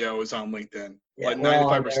portfolio is on LinkedIn. Yeah, Like we're all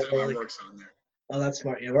on 95% of there. my work's on there. Oh, that's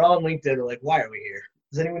smart. Yeah, we're all on LinkedIn. We're like, why are we here?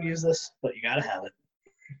 Does anyone use this? But you gotta have it.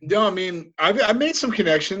 No, I mean, I made some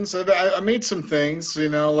connections. I made some things, you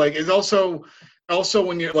know, like it's also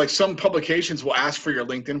when you're like some publications will ask for your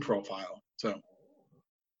LinkedIn profile. So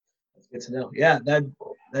That's good to know. Yeah, that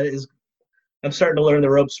is. I'm starting to learn the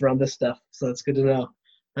ropes around this stuff, so that's good to know.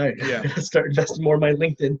 All right, Yeah. start investing more in my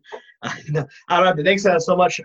LinkedIn. No, all right, thanks so much.